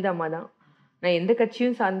 ஜெயலலிதா அம்மா தான். நான் எந்த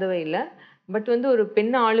கட்சியும் சார்ந்தவே இல்லை. பட் வந்து ஒரு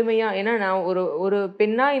பெண் ஆளுமையாக, ஏன்னா நான் ஒரு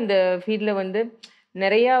பெண்ணாக இந்த ஃபீல்டில் வந்து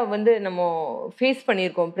நிறையா வந்து நம்ம ஃபேஸ்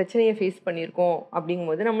பண்ணியிருக்கோம், பிரச்சனையை ஃபேஸ் பண்ணியிருக்கோம்.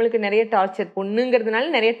 அப்படிங்கும்போது நம்மளுக்கு நிறைய டார்ச்சர்,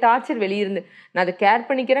 பொண்ணுங்கிறதுனால நிறைய டார்ச்சர் வெளியிருந்து, நான் அதை கேர்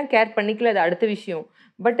பண்ணிக்கிறேன், கேர் பண்ணிக்கல அது அடுத்த விஷயம்.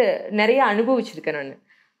 பட் நிறைய அனுபவிச்சிருக்கேன் நான்.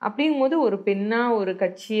 அப்படிங்கும்போது ஒரு பெண்ணாக ஒரு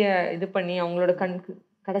கட்சியை இது பண்ணி அவங்களோட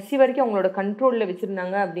கடைசி வரைக்கும் அவங்களோட கண்ட்ரோலில்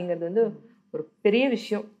வச்சுருந்தாங்க அப்படிங்கிறது வந்து ஒரு பெரிய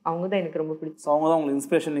விஷயம். அவங்க தான் எனக்கு ரொம்ப பிடிக்கும். அவங்க தான் உங்களுக்கு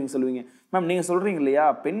இன்ஸ்பிரேஷன் நீங்கள் சொல்லுவீங்க. மேம், நீங்கள் சொல்கிறீங்க இல்லையா,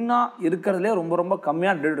 பெண்ணாக இருக்கிறதுலே ரொம்ப ரொம்ப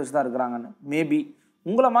கம்மியான டேரக்டர்ஸ் தான் இருக்கிறாங்கன்னு. மேபி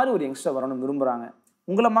உங்களை மாதிரி ஒரு யங்ஸ்டர் வரணும்னு விரும்புகிறாங்க,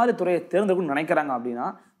 உங்களை மாதிரி துறையை தேர்ந்தெடுக்கணும்னு நினைக்கிறாங்க அப்படின்னா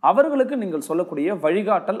அவர்களுக்கு நீங்கள் சொல்லக்கூடிய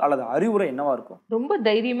வழிகாட்டல் அல்லது அறிவுரை என்னவா இருக்கும்? ரொம்ப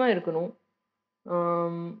தைரியமாக இருக்கணும்.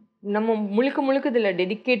 நம்ம முழுக்க இதில்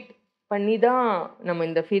டெடிகேட் பண்ணி தான் நம்ம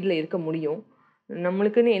இந்த ஃபீல்டில் இருக்க முடியும்.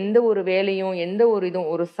 நம்மளுக்குன்னு எந்த ஒரு வேலையும், எந்த ஒரு இதுவும்,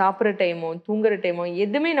 ஒரு சாப்பிட்ற டைமோ தூங்குற டைமோ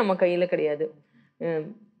எதுவுமே நம்ம கையில் கிடையாது.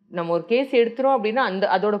 நம்ம ஒரு கேஸ் எடுத்துகிறோம் அப்படின்னா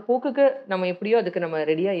அதோட போக்குக்கு நம்ம எப்படியோ அதுக்கு நம்ம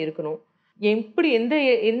ரெடியாக இருக்கணும். எப்படி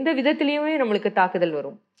எந்த விதத்துலேயுமே நம்மளுக்கு தாக்குதல்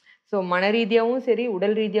வரும். ஸோ மன ரீதியாகவும் சரி,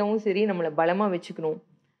 உடல் ரீதியாகவும் சரி, நம்மளை பலமாக வச்சுக்கணும்.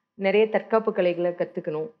 நிறைய தற்காப்பு கலைகளை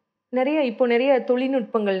கற்றுக்கணும். நிறைய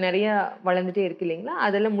தொழில்நுட்பங்கள் நிறைய வளர்ந்துட்டே இருக்கு இல்லைங்களா?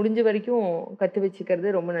 அதெல்லாம் முடிஞ்ச வரைக்கும் கத்து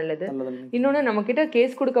வச்சுக்கிறது ரொம்ப நல்லது. இன்னொன்னு நம்மகிட்ட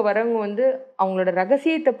கேஸ் கொடுக்க வரவங்க வந்து அவங்களோட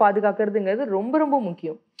ரகசியத்தை பாதுகாக்கிறதுங்கிறது ரொம்ப ரொம்ப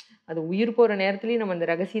முக்கியம். அது உயிர் போற நேரத்துலயும் நம்ம அந்த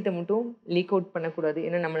ரகசியத்தை மட்டும் லீக் அவுட் பண்ணக்கூடாது.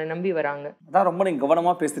 ஏன்னா நம்மளை நம்பி வராங்க. அதான் ரொம்ப நீங்க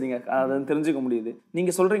கவனமா பேசுறீங்க, அதை தெரிஞ்சுக்க முடியுது.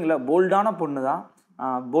 நீங்க சொல்றீங்களா போல்டான பொண்ணு தான்,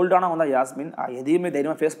 போல்டானவங்க தான் யாஸ்மின், எதையுமே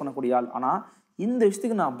தைரியமா ஃபேஸ் பண்ணக்கூடிய ஆள். ஆனா இந்த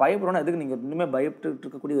விஷயத்துக்கு நான் பயப்படுறேன்னா எதுக்கு நீங்க இன்னுமே பயப்பட்டு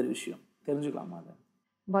இருக்கக்கூடிய ஒரு விஷயம் தெரிஞ்சுக்கலாமா? அதை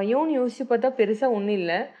பயம்னு யோசிச்சு பார்த்தா பெருசா ஒண்ணும்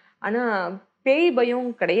இல்ல. ஆனா பேய் பயம்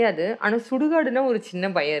கிடையாது. ஆனா சுடுகாடுனா ஒரு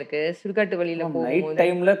சின்ன பயம் இருக்கு. சுடுகாட்டு வழியில நைட் போகும்போது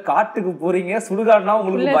டைம்ல காட்டுக்கு போறீங்க, சுடுகாடுனா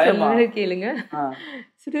உங்களுக்கு உள்ள பயமா? சொல்றத கேளுங்க. ஆ,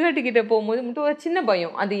 சுடுகாட்டு கிட்ட போகும்போது மட்டும் ஒரு சின்ன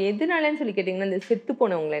பயம். அது எதனாலன்னு சொல்லி கேட்டீங்கன்னா, இந்த செத்து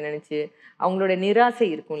போனவங்கள நினைச்சு, அவங்களோட நிராசை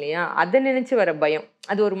இருக்கும் இல்லையா? அத நினைச்சு வர பயம்.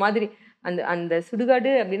 அது ஒரு மாதிரி அந்த அந்த சுடுகாடு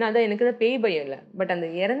அப்படின்னா, அதான் எனக்கு தான் பேய் பயம் இல்ல. பட் அந்த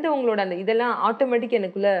இறந்தவங்களோட அந்த இதெல்லாம் ஆட்டோமேட்டிக்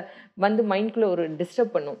எனக்குள்ள வந்து மைண்ட்குள்ள ஒரு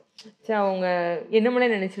டிஸ்டர்ப் பண்ணும். சரி அவங்க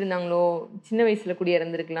என்னமெல்லாம் நினைச்சிருந்தாங்களோ, சின்ன வயசுல கூட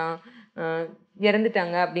இறந்துருக்கலாம், அ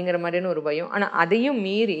இறந்துட்டாங்க அப்படிங்கிற மாதிரியான ஒரு பயம். ஆனா அதையும்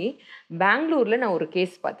மீறி பெங்களூர்ல நான் ஒரு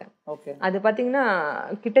கேஸ் பார்த்தேன். ஓகே. அது பார்த்தீங்கன்னா,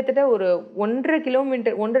 கிட்டத்தட்ட ஒரு 1½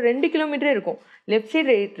 கிலோமீட்டர் 2 கிலோமீட்டரே இருக்கும். லெஃப்ட்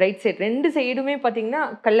சைடு, ரைட் சைடு 2 சைடுமே பார்த்தீங்கன்னா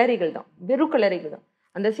கல்லறைகள் தான். வெறும் கல்லறைகள் தான்.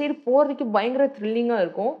 அந்த சைடு போறதுக்கு பயங்கர த்ரில்லிங்கா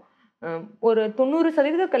இருக்கும். ஒரு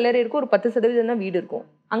 90% கல்லறை இருக்கும். ஒரு 10% தான் வீடு இருக்கும்.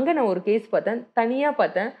 அங்க நான் ஒரு கேஸ் பார்த்தேன். தனியா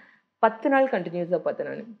பார்த்தேன். 10 நாள் கன்டினியூஸா பார்த்தேன்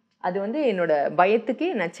நானு. அது வந்து என்னோட பயத்துக்கே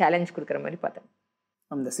நான் சேலஞ்ச் குடுக்குற மாரி பார்த்தேன்.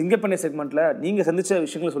 அந்த சிங்கப்பெண்ணை செக்மெண்ட்ல நீங்க சந்திச்ச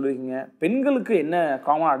விஷயங்களை சொல்லியிருக்கீங்க. பெண்களுக்கு என்ன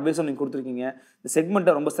காமன் அட்வைஸும் நீங்க கொடுத்துருக்கீங்க. இந்த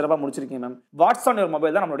செக்மெண்ட்டை ரொம்ப சிறப்பாக முடிச்சிருக்கீங்க ma'am. What's on your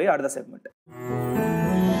mobile தான் நம்மளுடைய அடுத்த segment.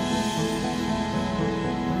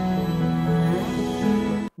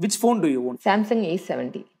 Which phone do you own? Samsung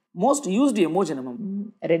A70. Most used emoji என்ன ma'am?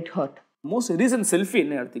 Red hot. Most recent selfie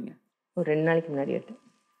என்ன எடுத்தீங்க? ஒரு 2 நாளைக்கு முன்னாடி எடுத்தேன்.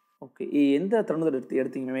 ஓகே. எந்த தருணத்தில்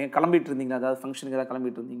எடுத்தீங்க மேம்? கிளம்பிட்டு இருந்தீங்களா? அதாவது ஃபங்க்ஷனுக்கு ஏதாவது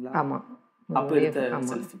கிளம்பிட்டு இருந்தீங்களா? ஆமா. அப்போ எடுத்த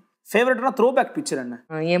செல்ஃபி. ஃபேவரட்டான த்ரோ பேக் பிக்சர் என்ன?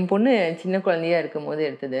 என் பொண்ணு சின்ன குழந்தையா இருக்கும்போது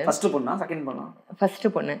எடுத்தது. ஃபர்ஸ்ட் பொண்ணா செகண்ட் பொண்ணா? ஃபர்ஸ்ட்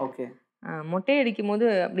பொண்ணு. ஓகே. மொட்டை அடிக்கும்போது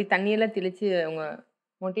அப்படி தண்ணியெல்லாம் தெளிச்சு அவங்க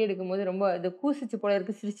மொட்டை எடுக்கும்போது ரொம்ப இது கூசிச்சு போல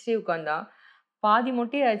இருக்கு, சிரிச்சிட்டே உட்காந்தா. பாதி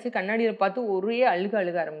மொட்டையாச்சு, கண்ணாடியில் பார்த்து ஒரே அழுக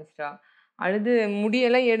ஆரம்பிச்சிட்டா. அழுது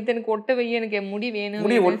முடியெல்லாம் எடுத்து எனக்கு ஒட்ட வை, எனக்கு என் முடி வேணும்,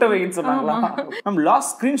 முடி ஒட்ட வைன்னு சொன்னாங்களா? மேம்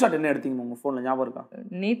லாஸ்ட் ஸ்கிரீன்ஷாட் என்ன எடுத்தீங்க உங்க ஃபோன்ல ஞாபகம் இருக்கா?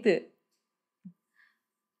 நேத்து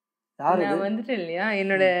யாரு நான் வந்துட்டேன் இல்லையா,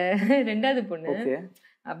 என்னோட 2வது பொண்ணு. ஓகே.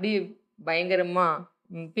 அப்படி பயங்கரமா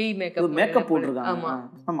பேய் மேக்கப் போட்டுருக்காங்க. ஆமா.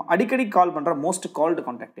 நம்ம அடிக்கடி கால் பண்ற மோஸ்ட் கால்டு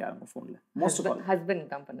கான்டாக்ட் யார் உங்க ஃபோன்ல? மோஸ்ட் கால்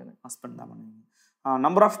ஹஸ்பண்ட் தான் பண்ணுவேன். ஹஸ்பண்ட் தான் பண்ணுவீங்க.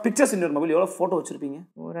 Number of pictures in your mobile, எவ்வளவு போட்டோ வச்சிருப்பீங்க?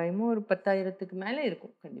 ஒரு 10,000க்கு மேல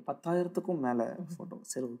இருக்கும் கண்டிப்பா. 10,000க்கும் மேல போட்டோ.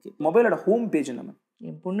 சரி, ஓகே. மொபைலோட ஹோம் பேஜ் என்ன மேம்?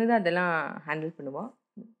 என் பொண்ணு தான் அதெல்லாம் ஹேண்டில் பண்ணுவா.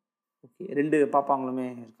 ஓகே. 2 பாப்பாங்களுமே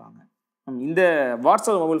இருக்காங்க. இந்த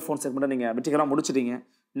வாட்ஸ்அப் மொபைல் ஃபோன் செக்மெண்ட்டை நீங்கள் வெற்றிகரமாக முடிச்சிட்டீங்க.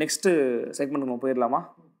 நெக்ஸ்ட் செக்மெண்ட் நம்ம போயிடலாமா?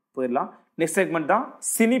 போயிடலாம். நெக்ஸ்ட் செக்மெண்ட் தான்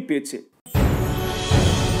சினி பேச்சு.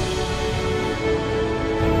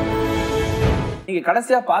 நீங்கள்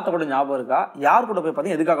கடைசியாக பார்த்த கூட ஞாபகம் இருக்கா? யார் கூட போய்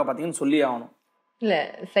பார்த்தீங்க, எதுக்காக பார்த்தீங்கன்னு சொல்லி ஆகணும். இல்லை,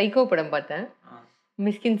 சைக்கோ படம் பார்த்தேன்.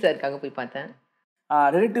 மிஸ்கின் சாருக்காக போய் பார்த்தேன்.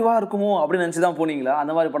 ரிலேட்டிவா இருக்குமோ அப்படின்னு நினைச்சு தான் போனீங்களா?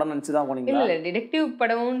 அந்த மாதிரி படம் நினைச்சு தான் போனீங்களா? இல்ல டிடெக்டிவ்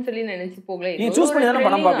படம்னு சொல்லி நினைச்சு போகல. நீங்க சூஸ் பண்ணி தானே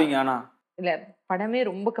படம் பாப்பீங்க? ஆனா இல்ல, படமே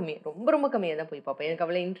ரொம்ப ரொம்ப கம்மியா தான் போய் பார்ப்பேன். எனக்கு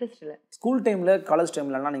அவ்வளவு இன்ட்ரெஸ்ட் இல்ல. ஸ்கூல் டைம்ல, காலேஜ்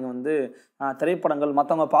டைம்லலாம் நீங்க வந்து திரைப்படங்கள்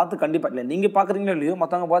மத்தவங்க பார்த்து கண்டிப்பா இல்ல நீங்க பாக்குறீங்களோ இல்லையோ,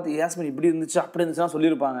 மத்தவங்க பார்த்து யாஸ்மின் இப்படி இருந்துச்சு அப்படி இருந்துச்சுன்னா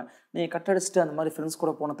சொல்லியிருப்பாங்க. நீங்க கட்டடிச்சுட்டு அந்த மாதிரி ஃப்ரெண்ட்ஸ்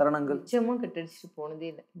கூட போன தருணங்கள்? நிச்சயமா கட்டடிச்சுட்டு போனதே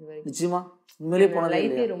இல்லை இதுவரைக்கும். நிச்சயமா உண்மையிலேயே போனதே இல்லை.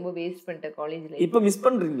 லைஃபே ரொம்ப வேஸ்ட் பண்ணிட்டேன் காலேஜ் லைஃப். இப்போ மிஸ்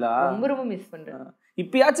பண்றீங்களா? ரொம்ப மிஸ் பண்றேன்.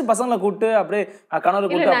 இப்பயாச்சும் பசங்களை கூப்பிட்டு அப்படியே கனவு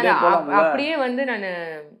கூப்பிட்டு அப்படியே போலாம். அப்படியே வந்து நான்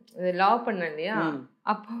லவ் பண்ணேன் இல்லையா,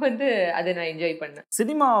 அப்போ வந்து அதை நான் என்ஜாய் பண்ணேன்.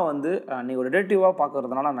 சினிமாவை வந்து நீங்க ஒரு ரிலேட்டிவா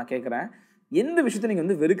பாக்குறதுனால நான் கேட்கறேன், எந்த விஷயத்தை நீங்க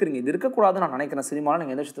வந்து வெறுக்கிறீங்க, இது இருக்கக்கூடாதுன்னு நான் நினைக்கிறேன் சினிமாவில்,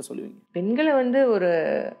 நீங்க எந்த விஷயத்த சொல்லுவீங்க? பெண்களை வந்து ஒரு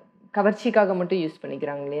கவர்ச்சிக்காக மட்டும் யூஸ்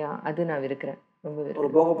பண்ணிக்கிறாங்க இல்லையா, அது நான் வெறுக்கிறேன். ரொம்ப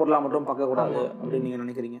ஒரு போக பொருளா மட்டும் பார்க்க கூடாது அப்படின்னு நீங்க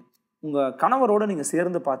நினைக்கிறீங்க. உங்க கணவரோட நீங்க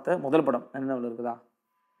சேர்ந்து பார்த்த முதல் படம் என்ன இருக்குதா?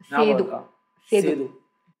 சேது.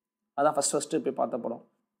 அதான் ஃபர்ஸ்ட் போய் பார்த்த படம்.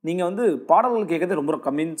 நீங்க வந்து பாடல்கள் கேட்கறது ரொம்ப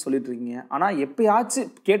கம்மின்னு சொல்லிட்டு இருக்கீங்க. ஆனா எப்பயாச்சும்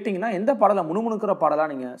கேட்டீங்கன்னா எந்த பாடலை முணுமுணுக்கிற பாடலா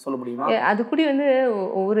நீங்க சொல்ல முடியுமா? அது கூட வந்து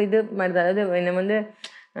ஒவ்வொரு இது மாதிரி தான். அதாவது என்ன வந்து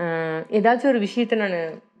ஏதாச்சும் ஒரு விஷயத்த நான்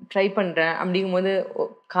ட்ரை பண்றேன் அப்படிங்கும்போது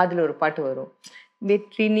காதுல ஒரு பாட்டு வரும்,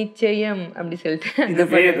 வெற்றி நிச்சயம் அப்படி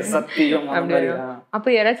சொல்லிட்டு சத்தியம். அப்ப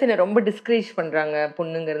யாராச்சும் என்ன ரொம்ப டிஸ்கரேஜ் பண்றாங்க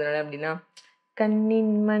பொண்ணுங்கிறதுனால அப்படின்னா,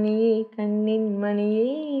 கண்ணின் மணியே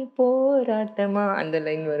போராட்டமா அந்த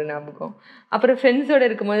லைன் வரும் ஞாபகம். அப்புறம் ஃப்ரெண்ட்ஸோட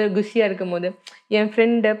இருக்கும்போது, குஷியா இருக்கும்போது, என்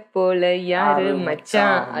ஃப்ரெண்டை போல யாரு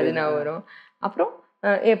மச்சான் அது நான் வரும். அப்புறம்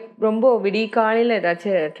ரொம்ப விடிய காலையில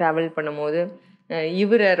ஏதாச்சும் ட்ராவல் பண்ணும்போது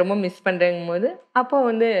இவரை ரொம்ப மிஸ் பண்றேங்கும் போது அப்போ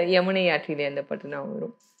வந்து யமுனை ஆற்றிலே அந்த பாட்டு நான்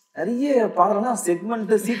வரும். நிறைய பாடலாம்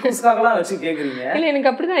செக்மெண்ட் சீக்வன்ஸ்க்காகலாம் வச்சு கேக்குறீங்க. இல்ல எனக்கு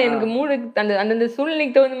அப்படிதான், எனக்கு மூடு அந்த அந்தந்த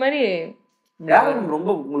சூழ்நிலைக்கு தகுந்த மாதிரி. யாரும் ரொம்ப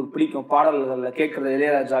உங்களுக்கு பிடிக்கும் பாடல்கள்ல கேட்கறது?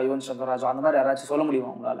 இளையராஜா, யுவன் சங்கர் ராஜா, அந்த மாதிரி யாராச்சும் சொல்ல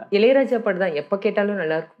முடியுமா உங்களால? இளையராஜா பாட்டு தான் எப்ப கேட்டாலும்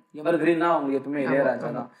நல்லா இருக்கும். எவர் கிரீனா உங்களுக்கு எப்பவுமே இளையராஜா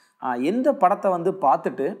தான். எந்த படத்தை வந்து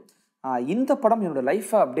பார்த்துட்டு இந்த படம் என்னோட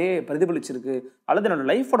லைஃபை அப்படியே பிரதிபலிச்சிருக்கு, அல்லது என்னோட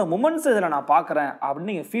லைஃபோட மொமெண்ட்ஸ் இதில் நான் பார்க்குறேன்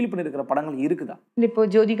அப்படின்னு நீங்கள் ஃபீல் பண்ணியிருக்கிற படங்கள் இருக்குதா? இப்போ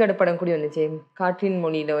ஜோதிகாட படம் கூட வந்துச்சு, காற்றின்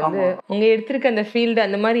மொழியில வந்து அவங்க எடுத்திருக்க அந்த ஃபீல்டு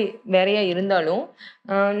அந்த மாதிரி வேறையா இருந்தாலும்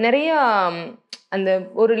நிறையா அந்த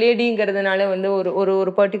ஒரு லேடிங்கிறதுனால வந்து ஒரு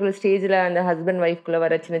ஒரு பர்டிகுலர் ஸ்டேஜில் அந்த ஹஸ்பண்ட் ஒய்ஃப்குள்ளே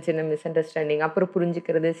வர சின்ன சின்ன மிஸ் அண்டர்ஸ்டாண்டிங், அப்புறம்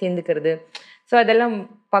புரிஞ்சுக்கிறது, சேர்ந்துக்கிறது, ஸோ அதெல்லாம்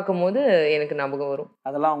பார்க்கும்போது எனக்கு ஞாபகம் வரும்.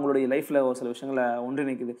 அதெல்லாம் உங்களுடைய லைஃப்பில் ஒரு சில விஷயங்களை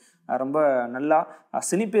ஒன்றிணைக்குது. ரொம்ப நல்லா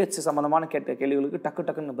சினிப்பேச்சு சம்மந்தமான கேட்ட கேள்விகளுக்கு டக்கு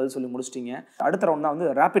டக்குன்னு பதில் சொல்லி முடிச்சிட்டிங்க. அடுத்த ரவுண்ட் தான் வந்து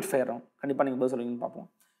ரேபிட் ஃபயர் ரவுண்ட். கண்டிப்பாக நீங்கள் பதில் சொல்லுவீங்கன்னு பார்ப்போம்.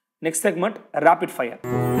 Next segment rapid fire.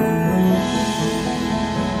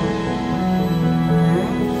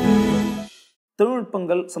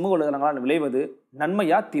 தொழில்நுட்பங்கள் சமூக வலைதளங்களால் விளைவது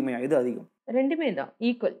நன்மையா தீமையா? இது அதிகம்? ரெண்டுமே தான்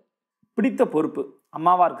ஈக்குவல். பிடித்த பொறுப்பு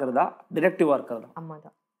அம்மாவா இருக்கிறதா டிடெக்டிவா இருக்கிறதா? அம்மா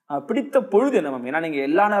தான். பிடித்த பொழுது என்ன மேம்? ஏன்னா நீங்க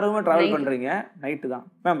எல்லா நேரமுமே டிராவல் பண்றீங்க, நைட்டு தான்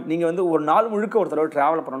மேம். நீங்க வந்து ஒரு நாள் முழுக்க ஒரு தடவை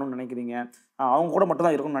டிராவல் பண்ணணும்னு நினைக்கிறீங்க, அவங்க கூட மட்டும்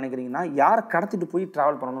தான் இருக்கணும்னு நினைக்கிறீங்கன்னா யாரை கடத்திட்டு போய்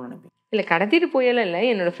டிராவல் பண்ணணும்னு நினைப்பீங்க? இல்லை கடத்திட்டு போயெல்லாம் இல்லை,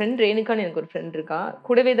 என்னோட ஃப்ரெண்ட் ரேணுகான்னு எனக்கு ஒரு ஃப்ரெண்ட் இருக்கா,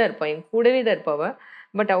 கூடவே தான் இருப்பாள், என் கூடவே தான் இருப்பாவ.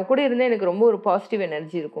 பட் அவள் கூட இருந்தால் எனக்கு ரொம்ப ஒரு பாசிட்டிவ்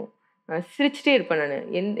எனர்ஜி இருக்கும். சிரிச்சிட்டே இருப்பேன்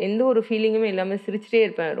நான், எந்த ஒரு ஃபீலிங்குமே இல்லாமல் சிரிச்சிட்டே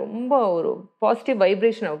இருப்பேன். ரொம்ப ஒரு பாசிட்டிவ்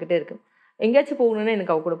வைப்ரேஷன் அவகிட்ட இருக்கு. எங்கேயாச்சும் போகணுன்னா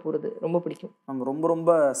எனக்கு அவ கூட போகிறது ரொம்ப பிடிக்கும். நம்ம ரொம்ப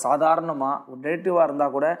ரொம்ப சாதாரணமாக ஒரு நெகட்டிவாக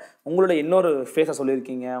இருந்தால் கூட உங்களோட இன்னொரு ஃபேஸை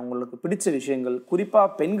சொல்லியிருக்கீங்க. உங்களுக்கு பிடிச்ச விஷயங்கள், குறிப்பாக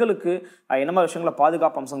பெண்களுக்கு என்ன மாதிரி விஷயங்களை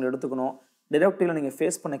பாதுகாப்பு அம்சங்கள் எடுத்துக்கணும், டிடெக்டிவ்ல நீங்கள்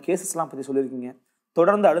ஃபேஸ் பண்ண கேசஸ்லாம் பற்றி சொல்லியிருக்கீங்க.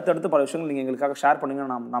 தொடர்ந்து அடுத்தடுத்து பல விஷயங்கள் நீங்கள் எங்களுக்காக ஷேர்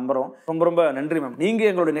பண்ணுங்கன்னு நான் நம்புகிறோம். ரொம்ப ரொம்ப நன்றி மேம்.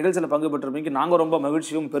 நீங்கள் எங்களுடைய நிகழ்ச்சியில் பங்கு பெற்றிருப்பீங்க. நாங்கள் ரொம்ப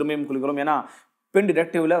மகிழ்ச்சியும் பெருமையும் கொள்கிறோம். ஏன்னா பெண்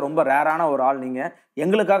டிடெக்டிவ்ல ரொம்ப ரேரான ஒரு ஆள் நீங்கள்.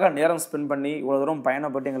 எங்களுக்காக நேரம் ஸ்பெண்ட் பண்ணி இவ்வளோ தூரம்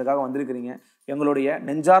பயணப்பட்டு எங்களுக்காக வந்திருக்கிறீங்க. எங்களுடைய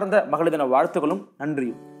நெஞ்சார்ந்த மகளிர் தின வாழ்த்துக்களும்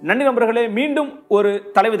நன்றியும். நன்றி நண்பர்களே. மீண்டும் ஒரு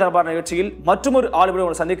தலைவி தரபார் நிகழ்ச்சியில் மற்றொரு ஆளுமையை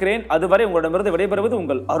உங்களை சந்திக்கிறேன். அதுவரை உங்களிடமிருந்து விடைபெறுவது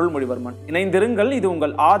உங்கள் அருள்மொழிவர்மன். இணைந்திருங்கள். இது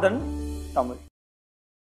உங்கள் ஆதன் தமிழ்.